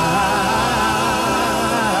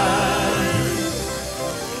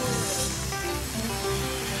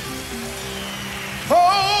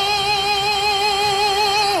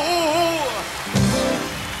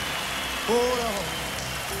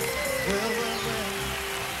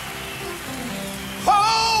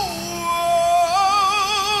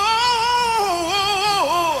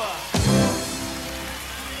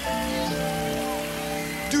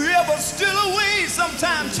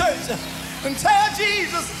 Sometime, church, and tell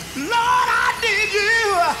Jesus, Lord, I need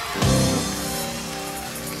you.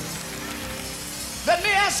 Let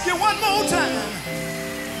me ask you one more time.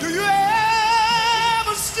 Do you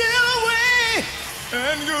ever steal away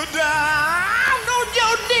and go down on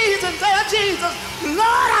your knees and tell Jesus,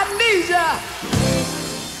 Lord, I need you?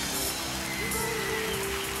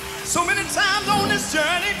 So many times on this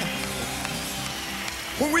journey,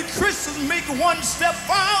 when we Christians make one step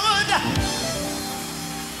forward,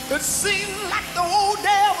 it seems like the old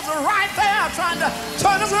devil's right there trying to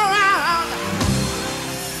turn us around.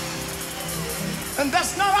 And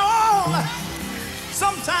that's not all.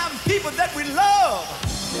 Sometimes people that we love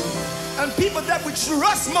and people that we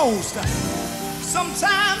trust most,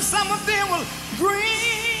 sometimes some of them will grin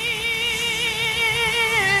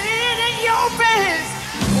in your face.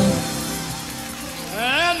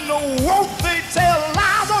 And won't they tell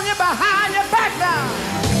lies on you behind your back now?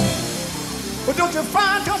 But don't you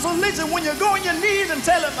find consolation when you go on your knees and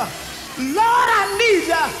tell him, Lord, I need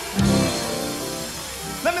you.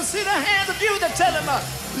 Let me see the hands of you that tell him,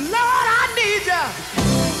 Lord, I need you.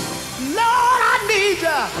 Lord, I need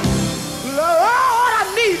you. Lord, I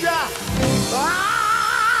need you.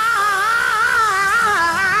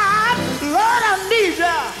 Lord, I need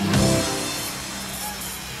you.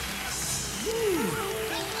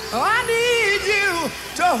 I need you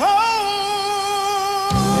to hold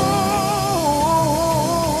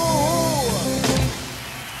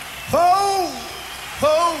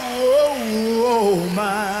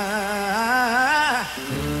my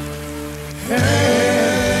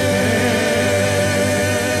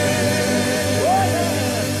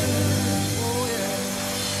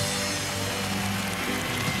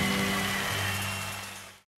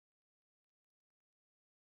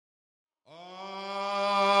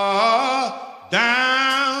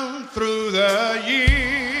down through the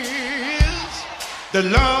years, the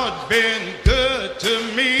Lord's been good to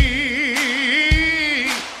me.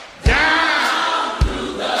 Down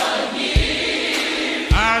through the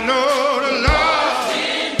years, I know the Lord's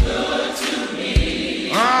been good to me.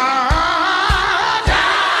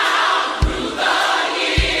 Down through the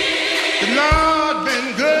years, the Lord's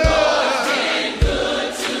been good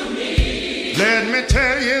to me. Let me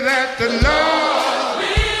tell you that the Lord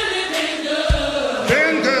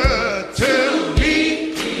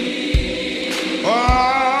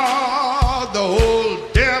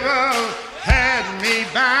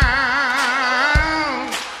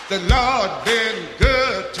the Lord been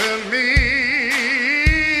good to me.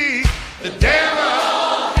 The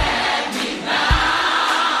devil had me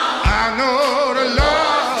bound. I know the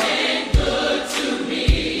Lord been good to me.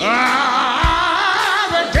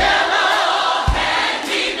 The devil had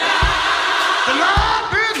me bound. The Lord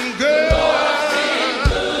been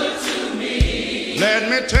good to me. Let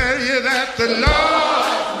me tell you that the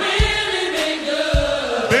Lord really been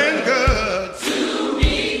good. Been good to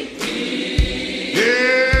me. Yeah.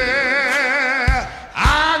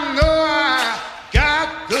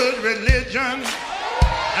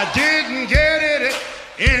 I didn't get it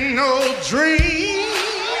in no dream.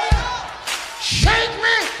 Shake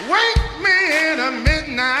me, wake me in a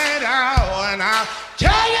midnight hour, and I'll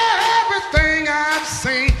tell you everything I've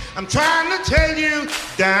seen. I'm trying to tell you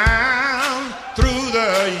down through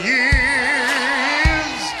the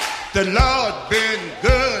years, the Lord been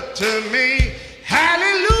good to me.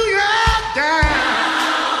 Hallelujah,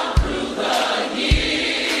 down through the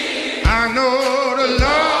years, I know the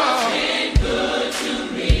Lord.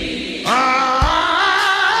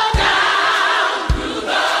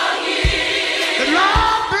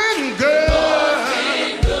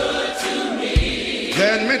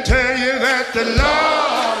 Let me tell you that the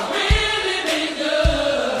Lord really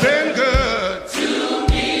been good to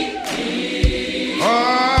me.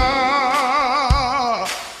 Oh,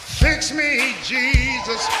 fix me,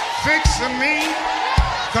 Jesus, fix me.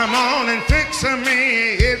 Come on and fix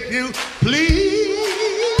me if you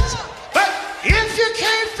please. But if you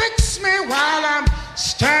can't fix me while I'm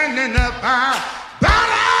standing up, I'll bow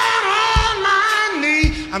down on my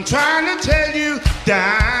knee. I'm trying to tell you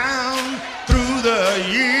down through the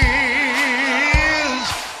years,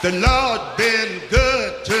 the Lord been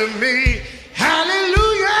good to me.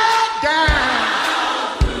 Hallelujah,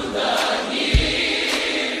 down through the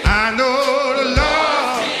years, I know the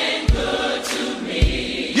Lord been good to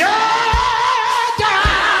me. Yeah,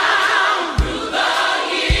 down through the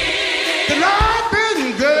years, the Lord been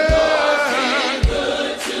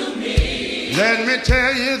good to me. Let me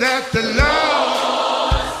tell you that the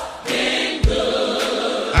Lord's been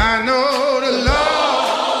good. I know the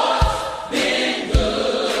Lord's been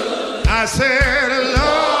good. I said the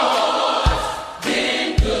Lord's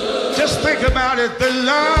been good. Just think about it, the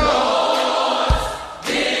Lord's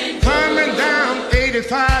been good. Coming down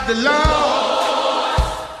 85, the Lord's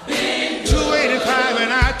been good. 285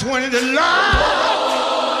 and I-20, the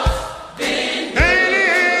Lord's been good.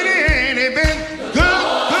 Ain't he been good,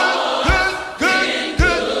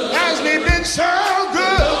 good. Hasn't he been so good?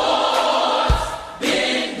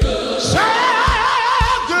 So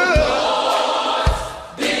good.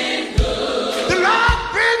 The Lord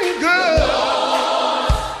been good.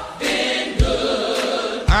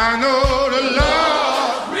 I know the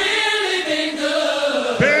Lord really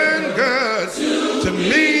been good to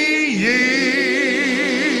me. Yeah.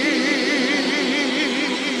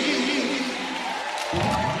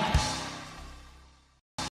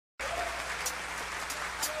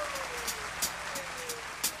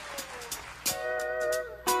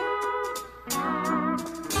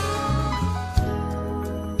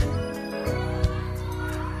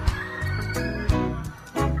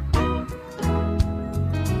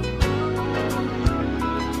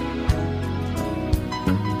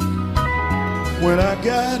 When I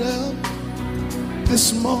got up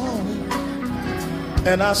this morning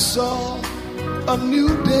and I saw a new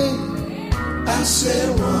day, I said,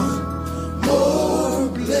 one more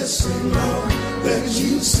blessing, Lord, that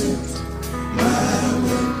you sent my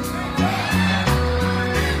way.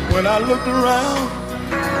 When I looked around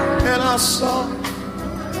and I saw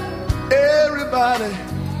everybody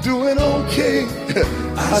doing okay,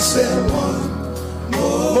 I said, one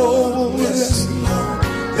more blessing, Lord,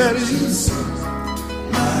 that you sent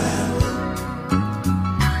my way.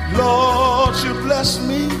 Lord, you bless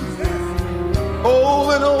me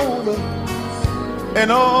over and over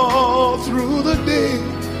and all through the day.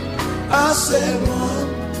 I said, one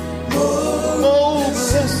more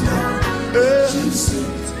blessing, that you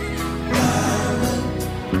sent my way.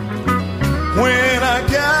 When I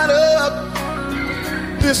got up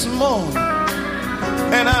this morning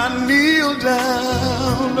and I kneeled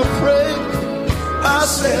down to pray, I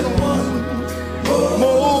said, one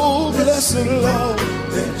more blessing, Lord,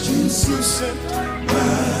 that you sent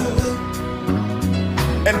my way.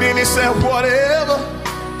 And then he said, whatever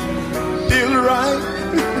is right,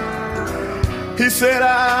 he said,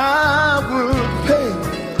 I will pay.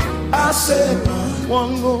 I said,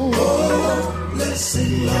 one more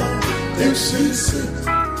blessing, Lord, that you sent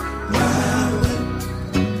my way.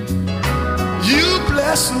 You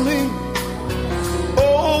bless me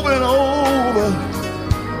over and over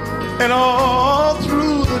and all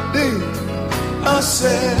through the day. I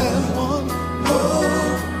said, one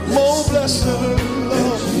more blessing,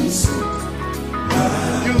 Lord.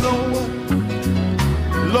 You know what?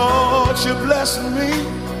 Lord, you bless me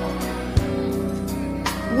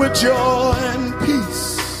with joy and peace.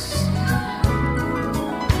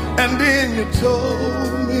 And then you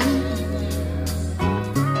told me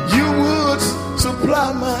you would supply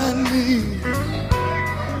my need.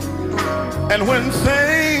 And when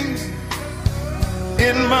things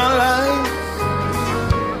in my life,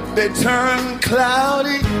 they turn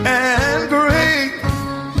cloudy and gray,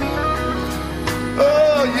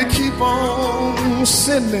 oh, you keep on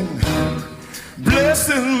sending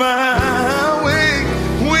blessing my way.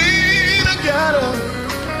 When I got up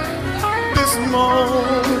this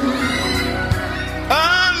morning, I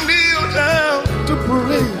kneeled down to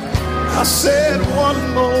pray. I said, one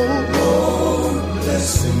more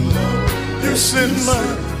blessing, Lord, you send my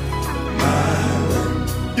way.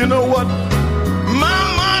 You know what? My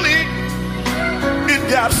money, it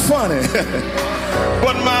got funny,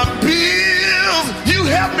 but my bills, you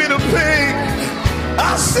helped me to pay.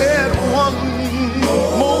 I said, one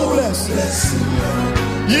more blessing,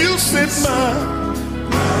 you sent my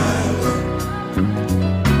way.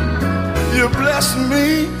 You blessed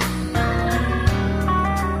me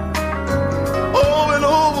over and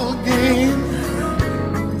over again.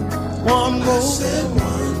 One more. I said,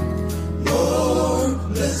 one more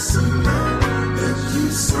blessing, that you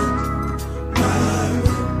sent my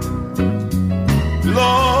way.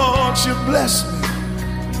 Lord, you bless me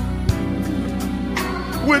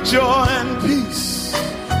with joy and peace.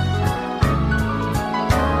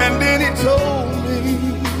 And then he told me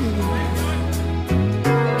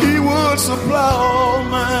he would supply all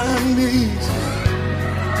my needs.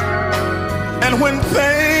 And when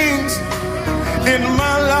things in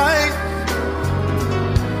my life,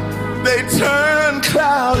 they turn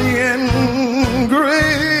cloudy and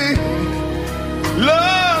gray,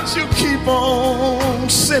 Lord, you keep on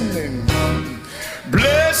sending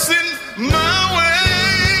blessing my way.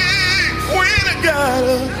 When I got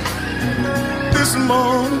up this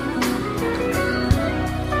morning,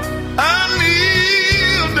 I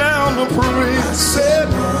kneeled down to pray. I said,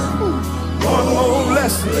 one more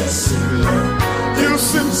blessing, you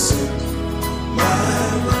sent my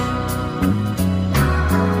way.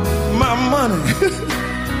 My money,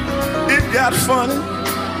 it got funny,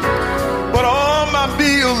 but all my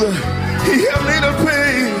bills, he helped me to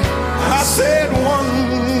pay. I said, one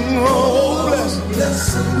more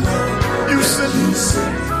blessing, you sent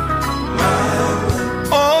my way.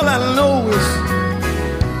 All I know is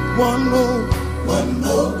one more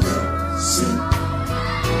blessing,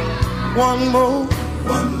 one more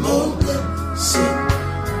blessing,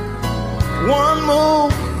 one more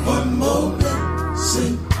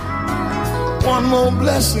blessing, one more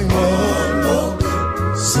blessing, one more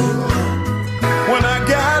blessing. When I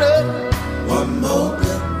got up, one more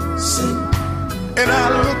blessing, and I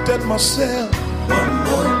looked at myself, one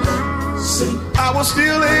more blessing. I was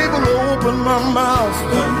still able to open my mouth,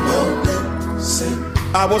 one more blessing.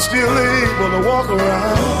 I was still able to walk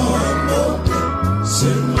around, one more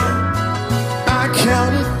blessing. I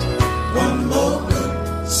counted one more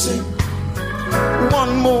blessing,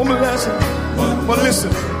 one more blessing. But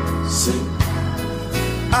listen,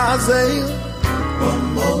 Isaiah,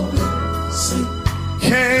 one more blessing,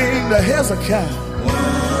 came to Hezekiah,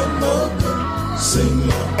 one more blessing,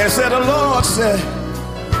 and said, the Lord said,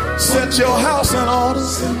 set your house in order,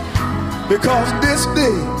 because this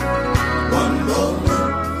day, one more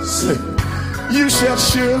blessing, you shall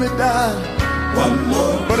surely die. One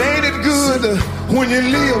more. But ain't it good when you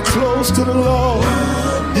live close to the Lord?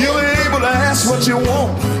 You're able to ask what you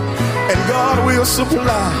want, and God will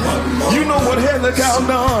supply. You know what Hezekiah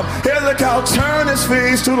done? Hezekiah turned his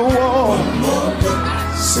face to the wall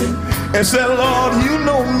and said, Lord, you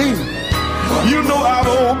know me. You know I've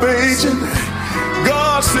obeyed you.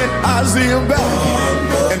 God sent Isaiah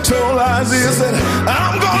back and told Isaiah, said,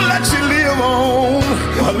 I'm going to let you live on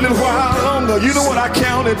a little while longer. You know what I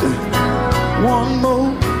counted? One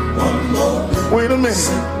more. Wait a minute.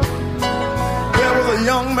 There was a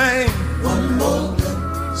young man. One more.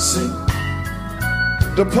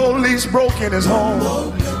 The police broke in his home.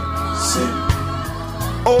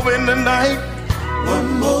 Over in the night.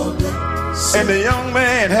 One more. And the young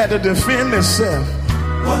man had to defend himself.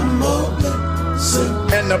 One more.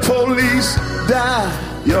 And the police died.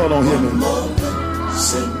 Y'all don't hear me.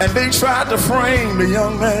 And they tried to frame the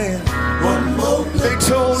young man. They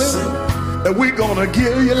told him that we're gonna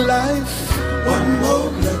give you life.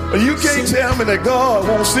 You can't tell me that God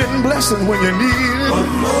won't send blessing when you need it.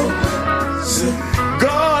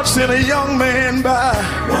 God sent a young man by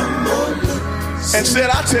and said,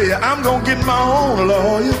 I tell you, I'm gonna get my own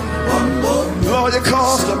lawyer. Lawyer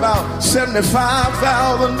cost about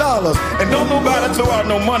 $75,000, and don't nobody throw out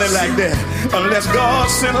no money like that unless God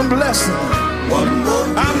sent a blessing.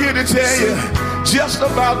 I'm here to tell you, just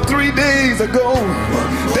about 3 days ago,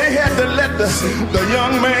 they had to let the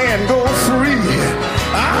young man go free.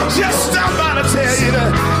 I'm just about to tell you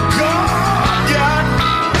that God got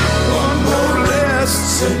one more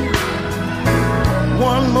blessing,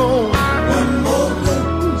 one more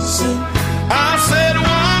blessing. I said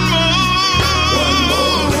one more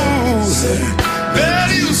that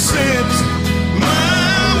you sent my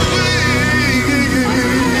way.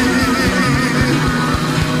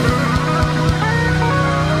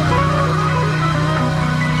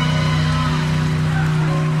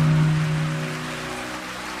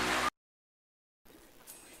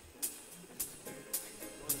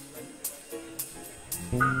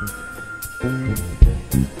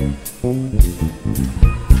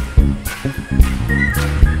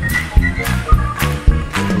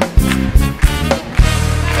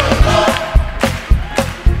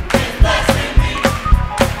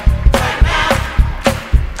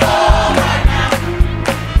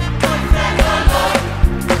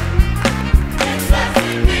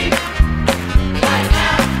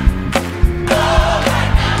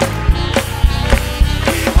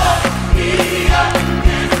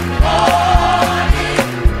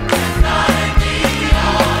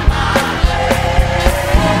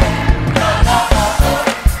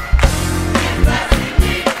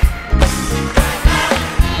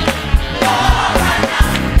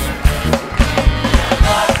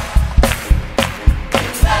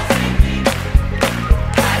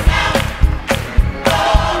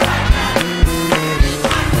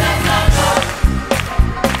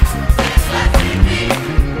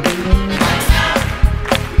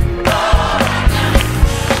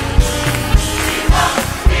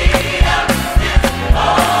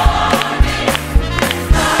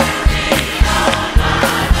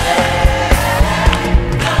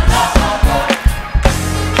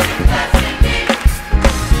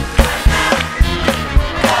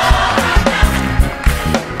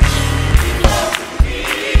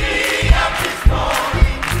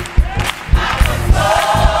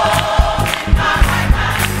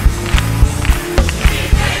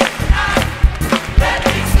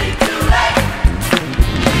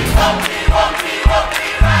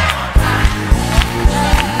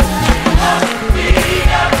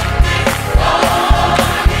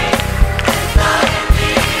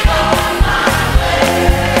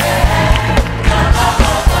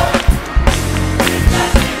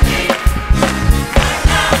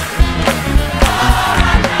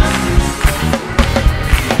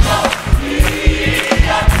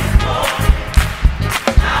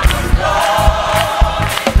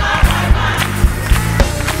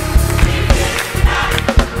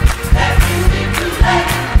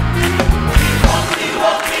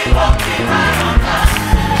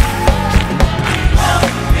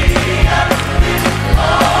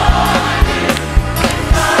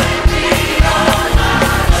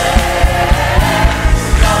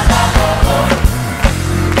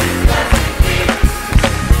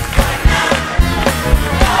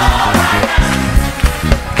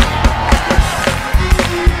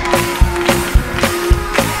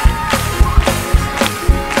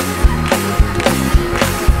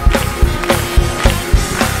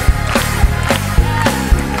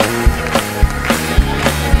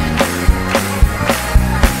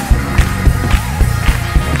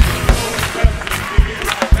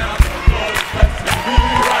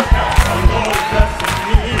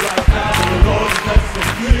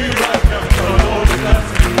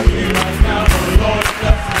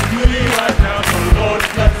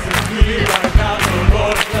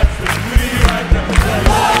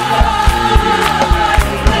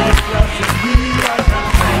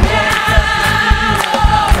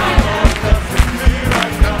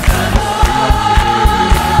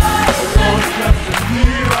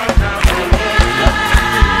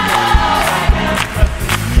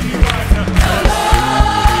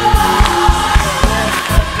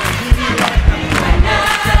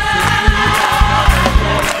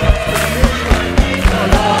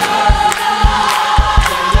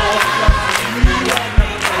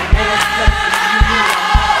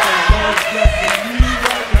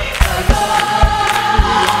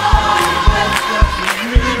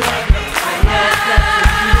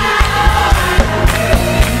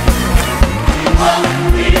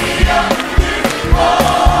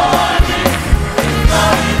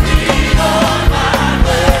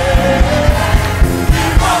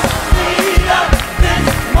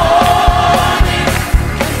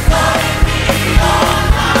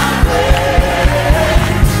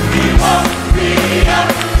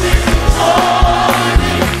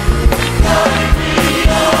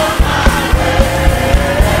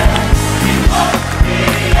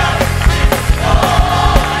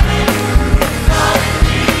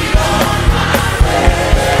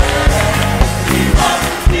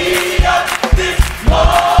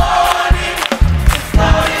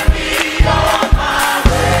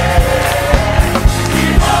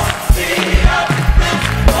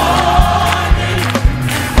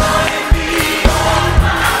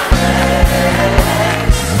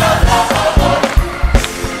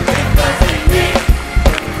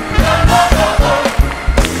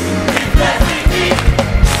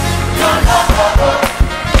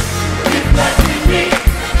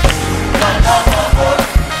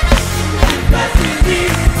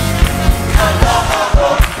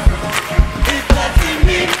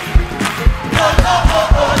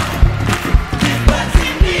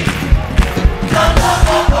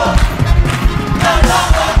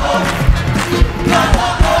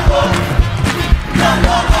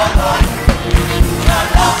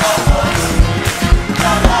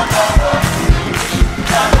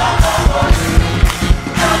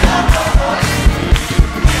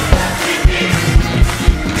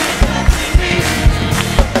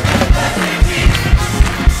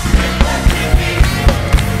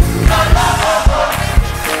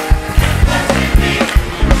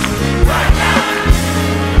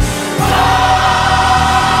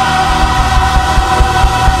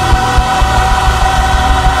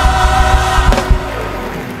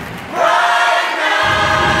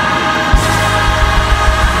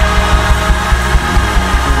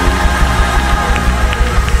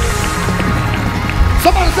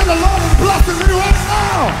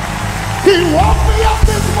 He woke me up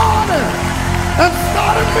this morning and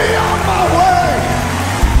started me on my way.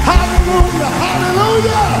 Hallelujah,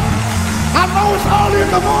 hallelujah. I know it's early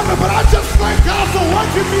in the morning, but I just thank God for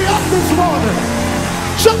waking me up this morning.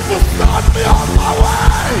 Just for starting me on my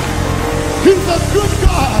way. He's a good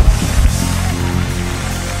God.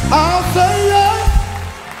 I'll say yes,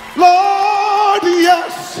 Lord,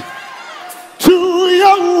 yes, to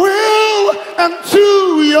your will and to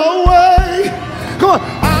your way. Come on,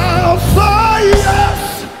 I'll say yes,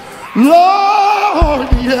 Lord,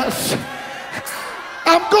 yes.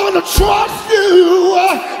 I'm gonna trust you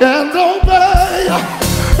and obey.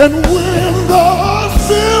 And when the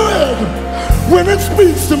Spirit, when it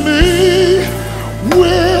speaks to me,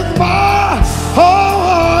 with my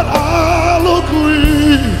heart I'll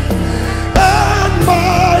agree. And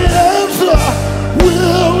my answer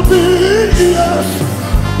will be yes,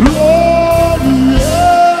 Lord,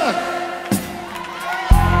 yes.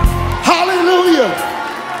 Hallelujah.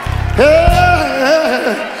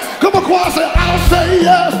 Hey. Come on, choir, say, I'll say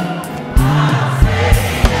yes. I'll say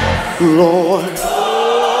yes. Lord,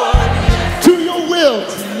 Lord yes. To your will.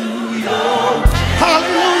 To your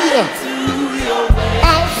hallelujah. To your way.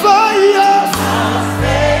 I'll say yes. I'll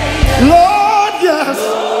say yes. Lord, yes.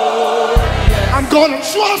 Lord, yes. I'm gonna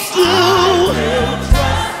trust you.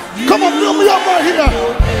 Trust you. Come on, fill me up right here.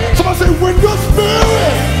 Somebody say, when your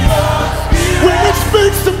spirit, when it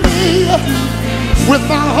speaks to me with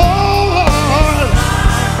my whole heart.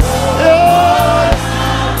 Yeah.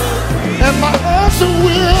 And my answer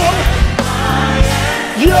will,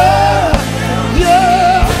 yeah,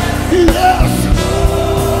 yeah, yes.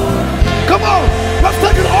 Come on, let's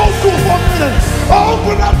take it old school for a minute.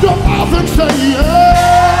 Open up your mouth and say, yeah.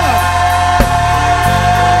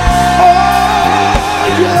 Oh,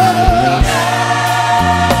 yeah.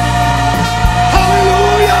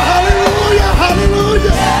 Hallelujah, hallelujah,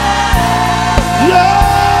 hallelujah. Yeah.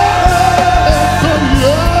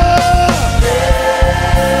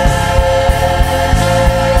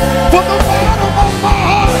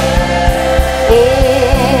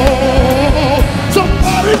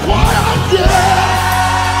 Somebody cry out, yeah.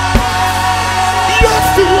 Yes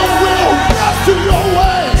to your will, yes to your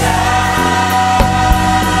way.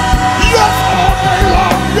 Yes all day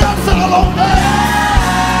long, yes I'll obey.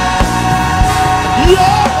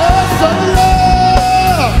 Yes,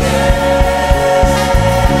 yeah.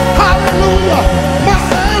 Hallelujah, my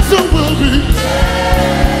answer will be,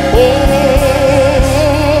 oh,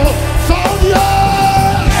 so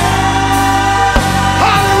yeah.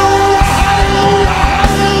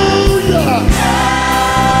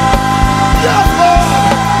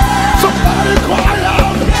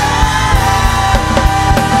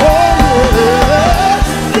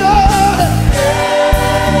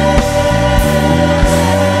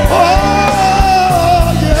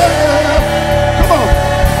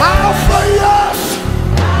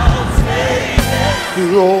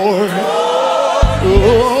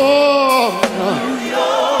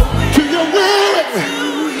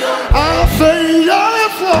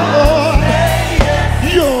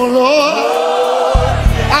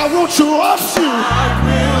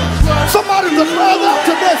 Jesus right out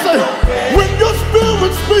to me. Say, when your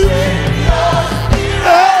spirit speaks.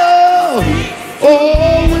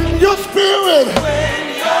 Oh, when your spirit.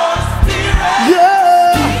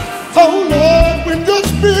 Yeah. Oh, Lord, when your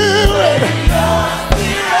spirit.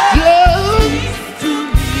 Yeah.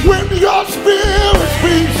 When your spirit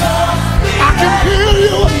speaks. I can hear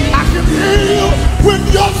you. I can hear you. When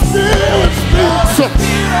your spirit speaks.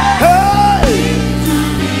 Hey.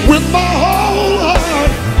 With my whole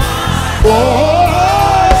heart. Oh.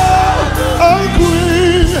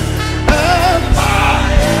 Agree, and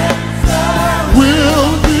my answer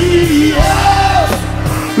will be yes,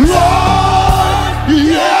 Lord,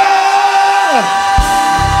 yes.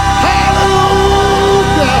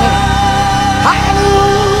 Hallelujah,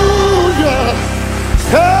 hallelujah,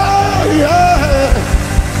 hey, yeah.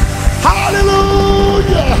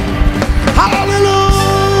 Hallelujah, hallelujah.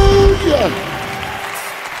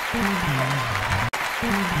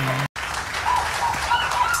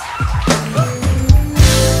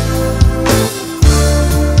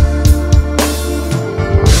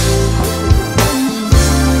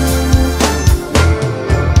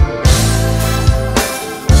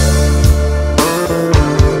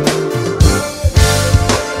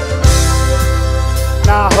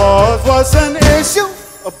 Was an issue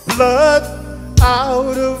of blood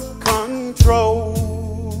out of control.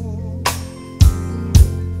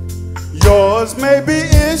 Yours may be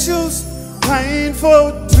issues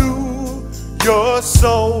painful to your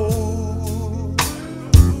soul.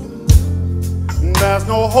 There's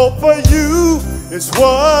no hope for you, it's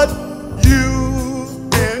what you've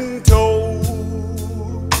been told.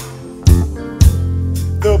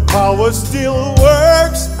 The power still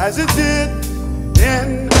works as it did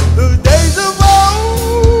in the days of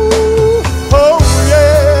old. Oh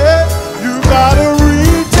yeah, you gotta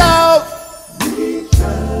reach out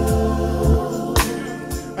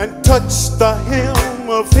and touch the hem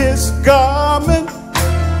of his garment.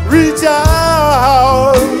 Reach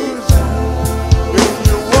out if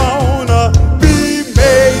you wanna be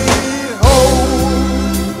made whole.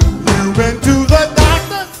 You've been to the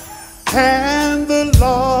doctor and the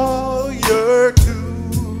lawyer too.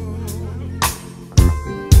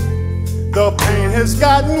 The pain has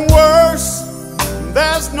gotten worse.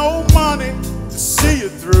 There's no money to see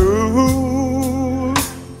it through.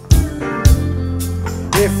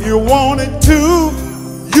 If you wanted to,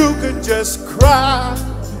 you could just cry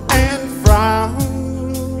and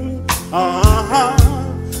frown.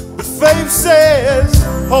 But faith says,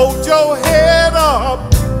 hold your head up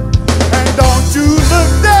and don't you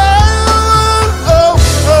look down. Oh,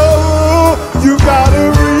 oh, you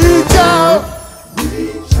gotta reach out.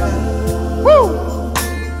 Woo!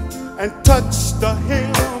 And touch the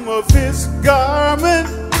hem of his garment.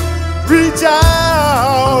 Reach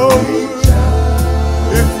out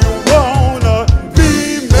if you wanna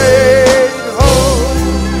be made whole.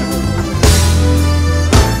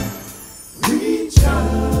 Reach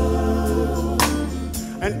out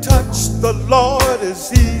and touch the Lord as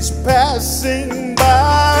he's passing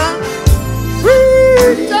by.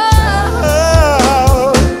 Reach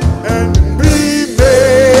out and be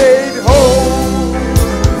made whole.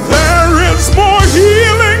 There is more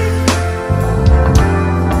healing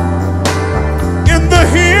in the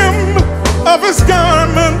hem of his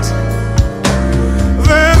garment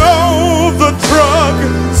than all the drug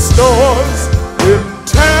stores in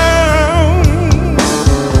town.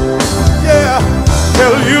 Yeah,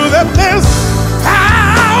 tell you that there's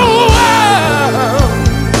power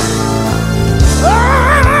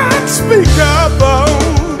unspeakable,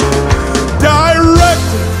 direct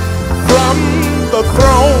from the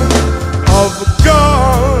throne of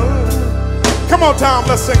God. Come on, Tom,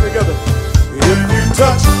 let's sing together. If you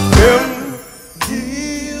touch him,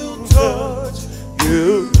 he'll touch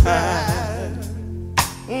you.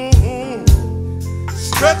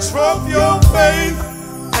 Stretch forth your faith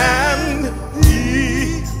and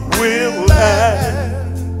he will add.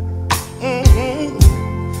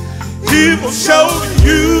 He will show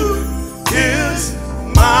you his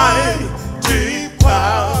mighty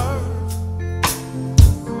power.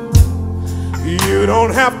 You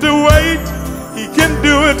don't have to wait, he can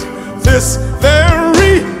do it this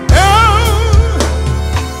very hour.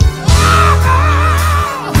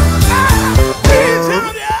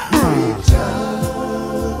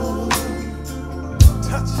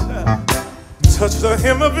 Touch the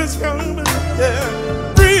hem of his garment,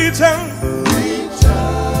 yeah. Reach out, reach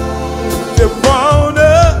out. You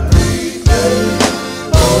wanna be made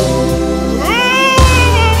whole.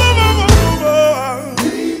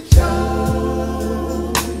 Reach out.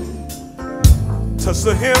 Touch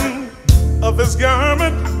the hem of his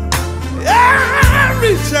garment, yeah.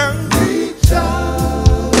 Reach out, reach out.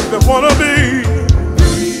 wanna be.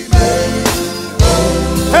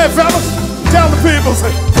 Hey fellas, tell the people,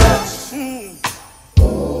 say, touch.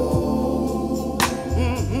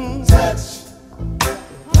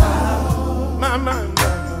 My.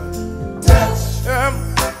 Touch.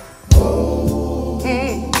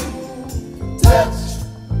 Touch.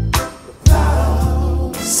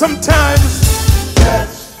 Sometimes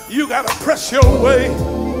you gotta press your way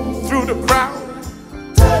through the crowd.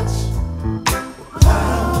 Touch.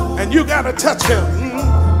 And you gotta touch him.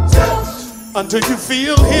 Touch. Until you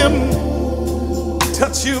feel him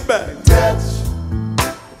touch you back. Touch.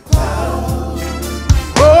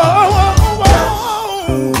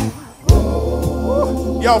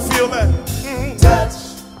 Y'all feel that? Touch.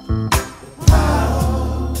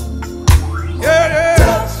 Yeah.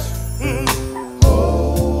 Touch.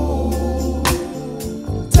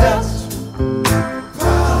 Touch.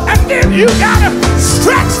 And then you gotta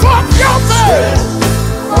stretch forth your face.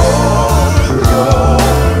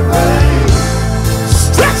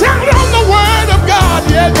 Stretch out on the word of God,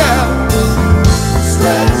 yeah.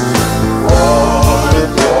 Stretch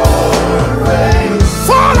forth your face.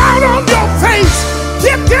 Fall out on your face.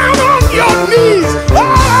 Get down on your knees.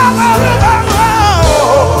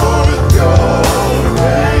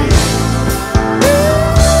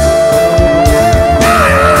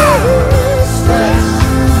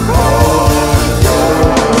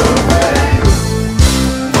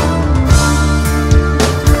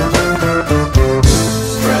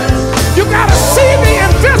 You gotta see the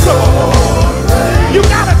invisible. You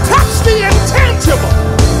gotta touch the intangible.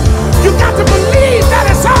 You got to believe that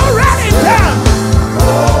it's already done.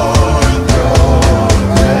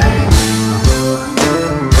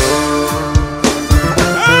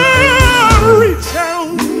 Reach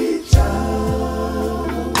out.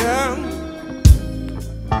 Yeah.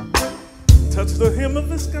 Touch the hem of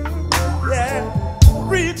his garment. Yeah.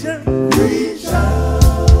 Reach out.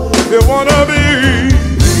 If you wanna be.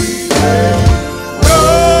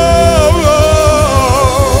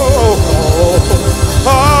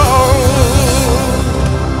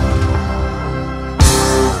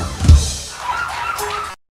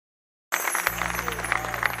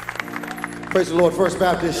 Praise the Lord, First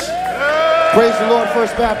Baptist. Praise the Lord,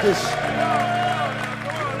 First Baptist.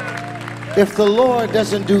 If the Lord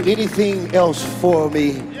doesn't do anything else for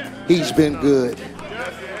me, he's been good.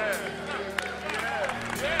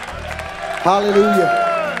 Hallelujah.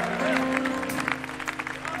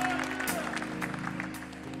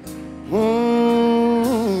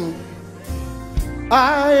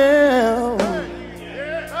 I am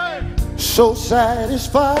so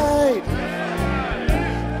satisfied.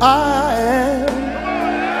 I am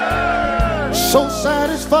so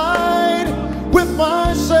satisfied with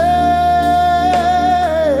my Savior.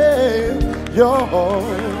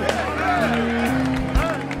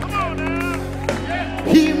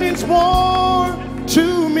 He means more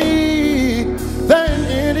to me than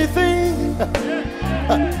anything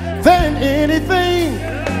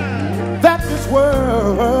that this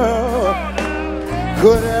world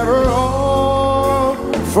could ever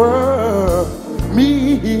offer me.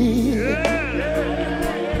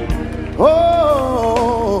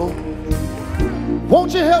 Oh,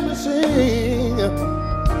 won't you help me sing?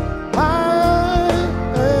 I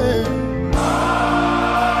am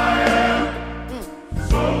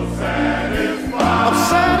so satisfied. I'm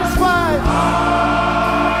satisfied. I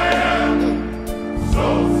am so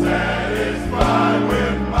satisfied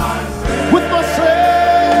with my Savior. With my Savior.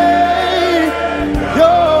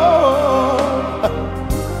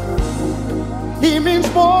 He means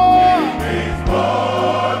more. He means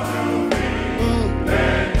more to me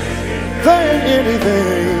than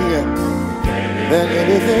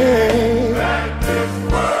anything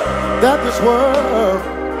that this world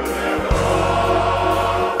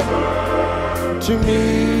to me.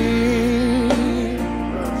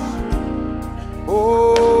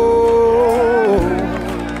 Oh,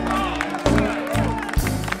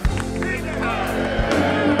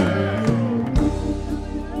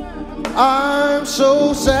 I'm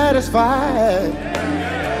so satisfied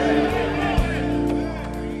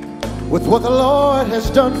with what the Lord has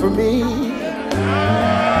done for me.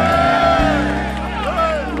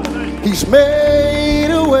 He's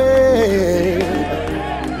made a way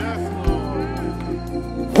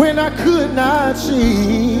when I could not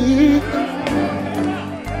see.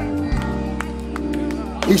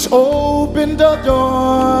 He's opened a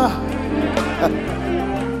door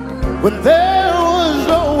when there was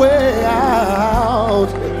no way out.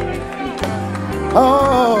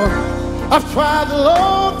 Oh, I've tried the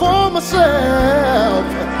Lord for myself,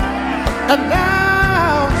 and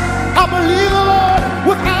now I believe the Lord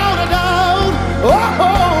without a doubt.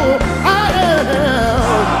 Oh,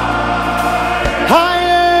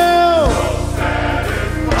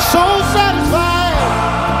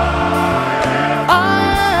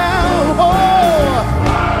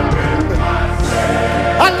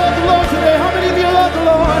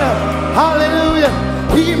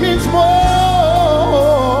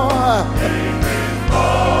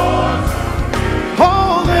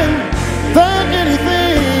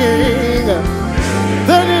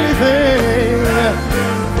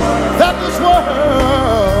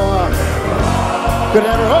 world could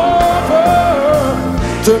ever offer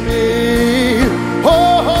to me. Oh,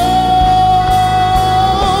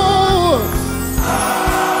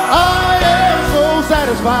 I am so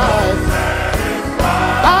satisfied.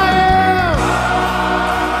 I am,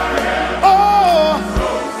 oh,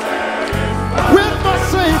 with my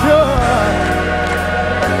Savior.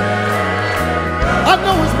 I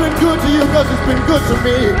know it's been good to you because it's been good to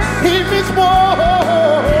me. He means more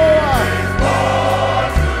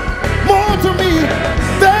to me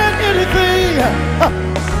than anything,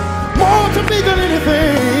 more to me than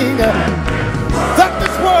anything that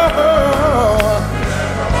this world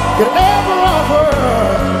could ever offer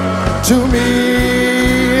to me.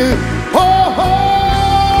 Oh,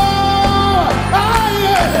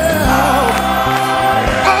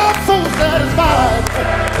 I'm so satisfied.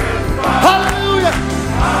 Hallelujah.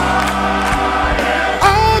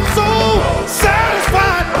 I'm so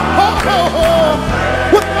satisfied.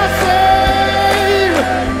 With my Savior.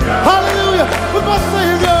 Hallelujah. With my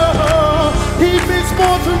Savior. He means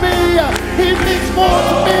more to me. He means more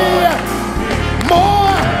to me.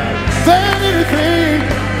 More than anything.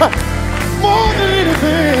 More than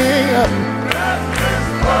anything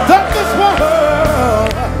that this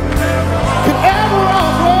world can ever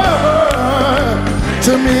offer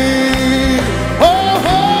to me.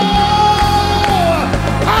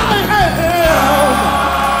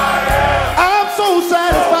 I'm so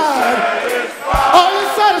satisfied. Are you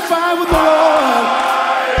satisfied with the Lord?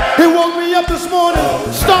 He woke me up this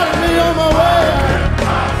morning, started me on my way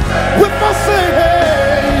with my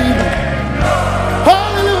Savior.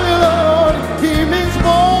 Hallelujah, Lord. He means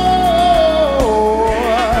more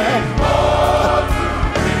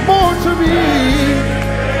to me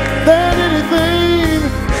than anything,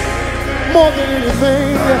 more than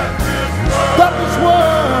anything that this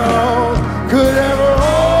world could ever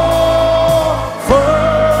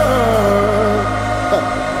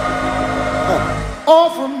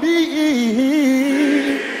offer me.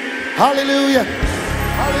 Hallelujah.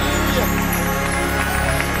 Hallelujah.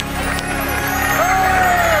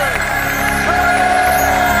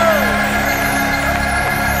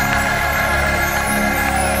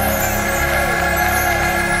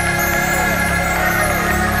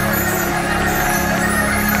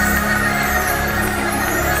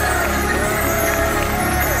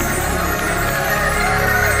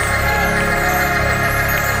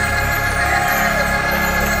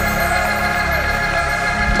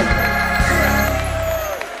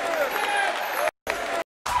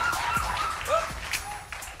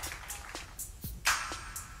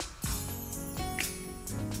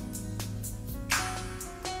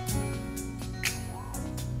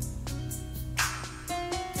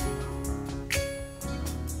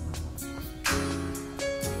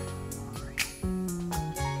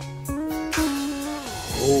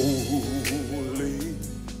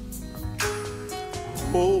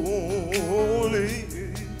 Holy, holy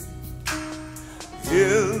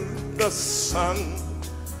is the Son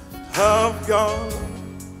of God.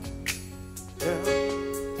 Yeah.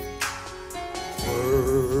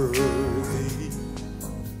 Worthy,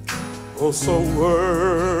 oh so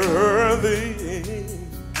worthy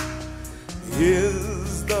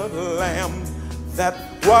is the Lamb that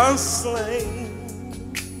was slain.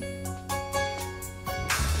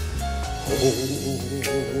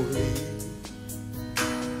 Holy,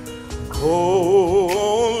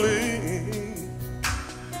 holy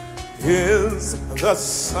is the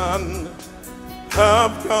Son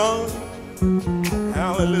of God.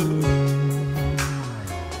 Hallelujah.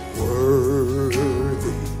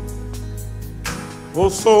 Worthy, oh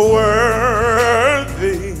so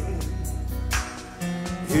worthy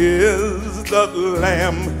is the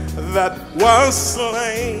Lamb that was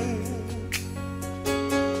slain.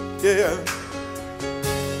 Yeah.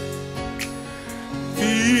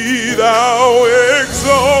 Be thou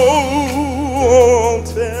exalted,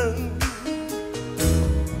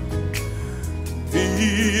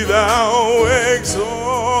 be thou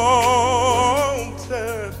exalted,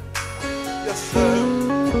 yes sir,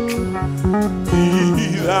 be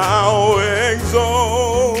thou exalted,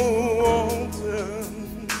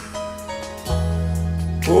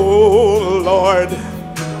 oh Lord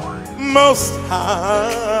Most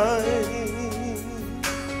High.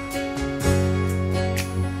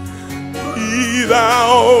 Be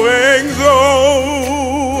thou exalted.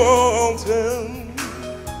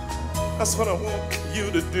 That's what I want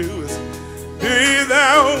you to do is be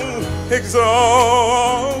thou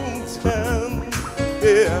exalted.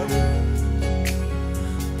 Yeah.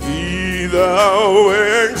 Be thou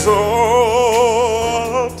exalted.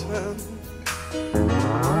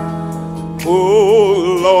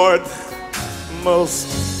 Oh Lord Most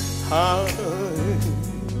High.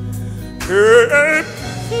 Yeah.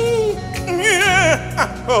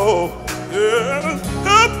 Yeah. Oh, yeah.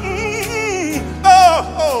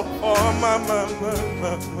 Oh, my.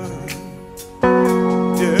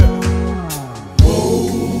 Yeah.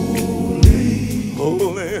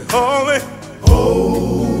 Holy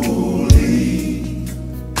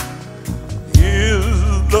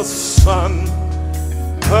is the Son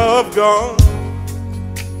of God.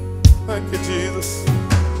 Thank you, Jesus.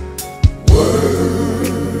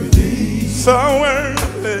 Worthy, so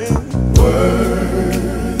worthy,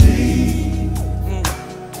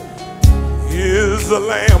 is the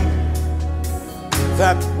Lamb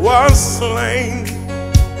that was slain.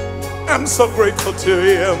 I'm so grateful to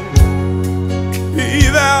Him. Be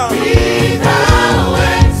thou exalted.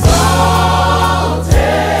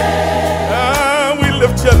 We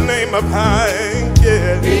lift your name up high.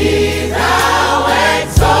 Yeah. Be thou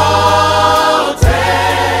exalted.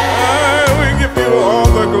 We give you all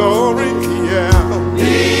the glory. Yeah.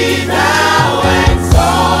 Be thou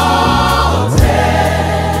exalted.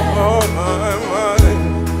 Oh my.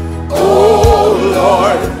 Oh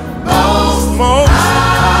Lord, most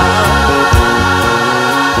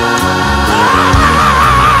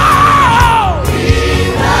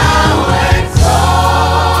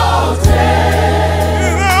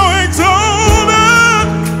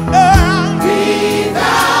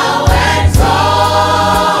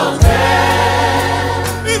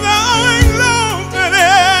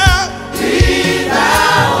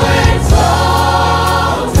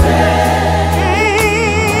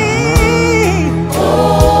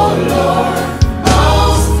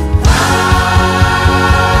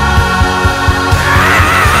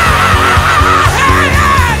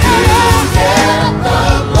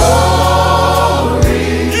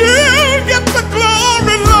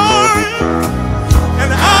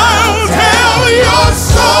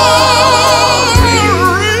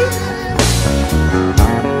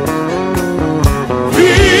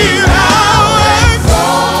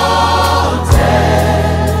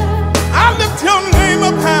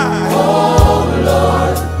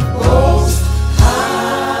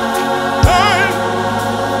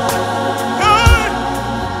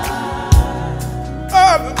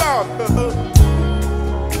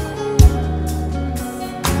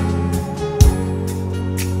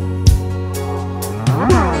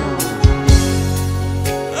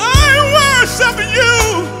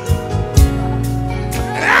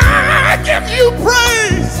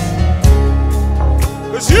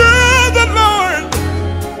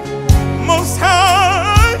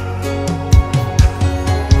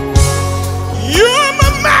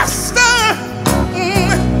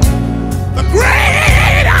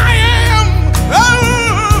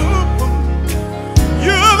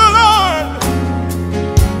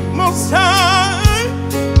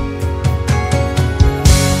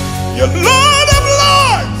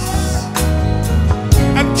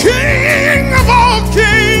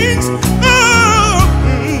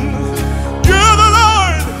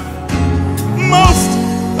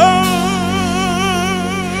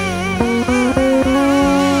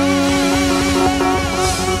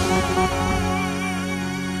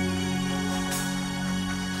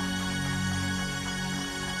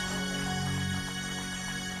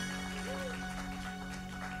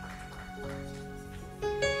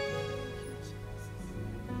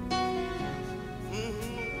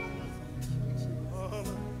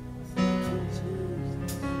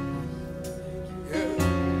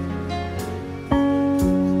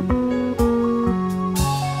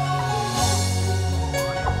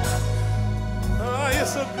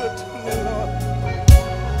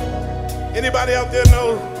Anybody out there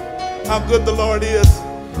know how good the Lord is?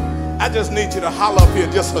 I just need you to holler up here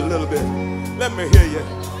just a little bit. Let me hear you.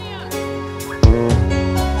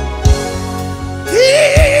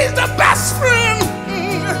 He's the best friend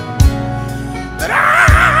that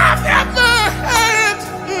I've ever had.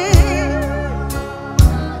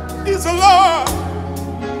 He's the Lord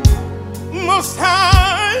Most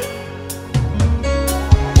High.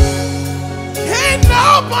 Can't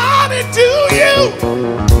nobody do you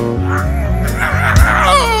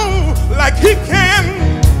like He can,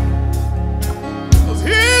 'cause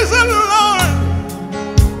He's the Lord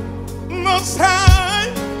Most High.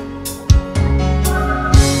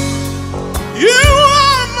 You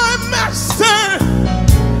are my master,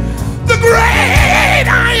 the great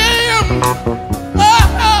I am.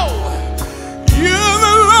 Oh, you're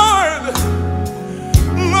the Lord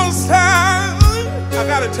Most High. I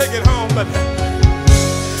gotta take it home, but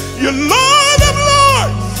you're Lord of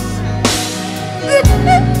Lords,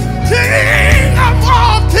 King of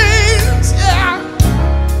all kings, yeah.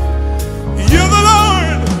 You're the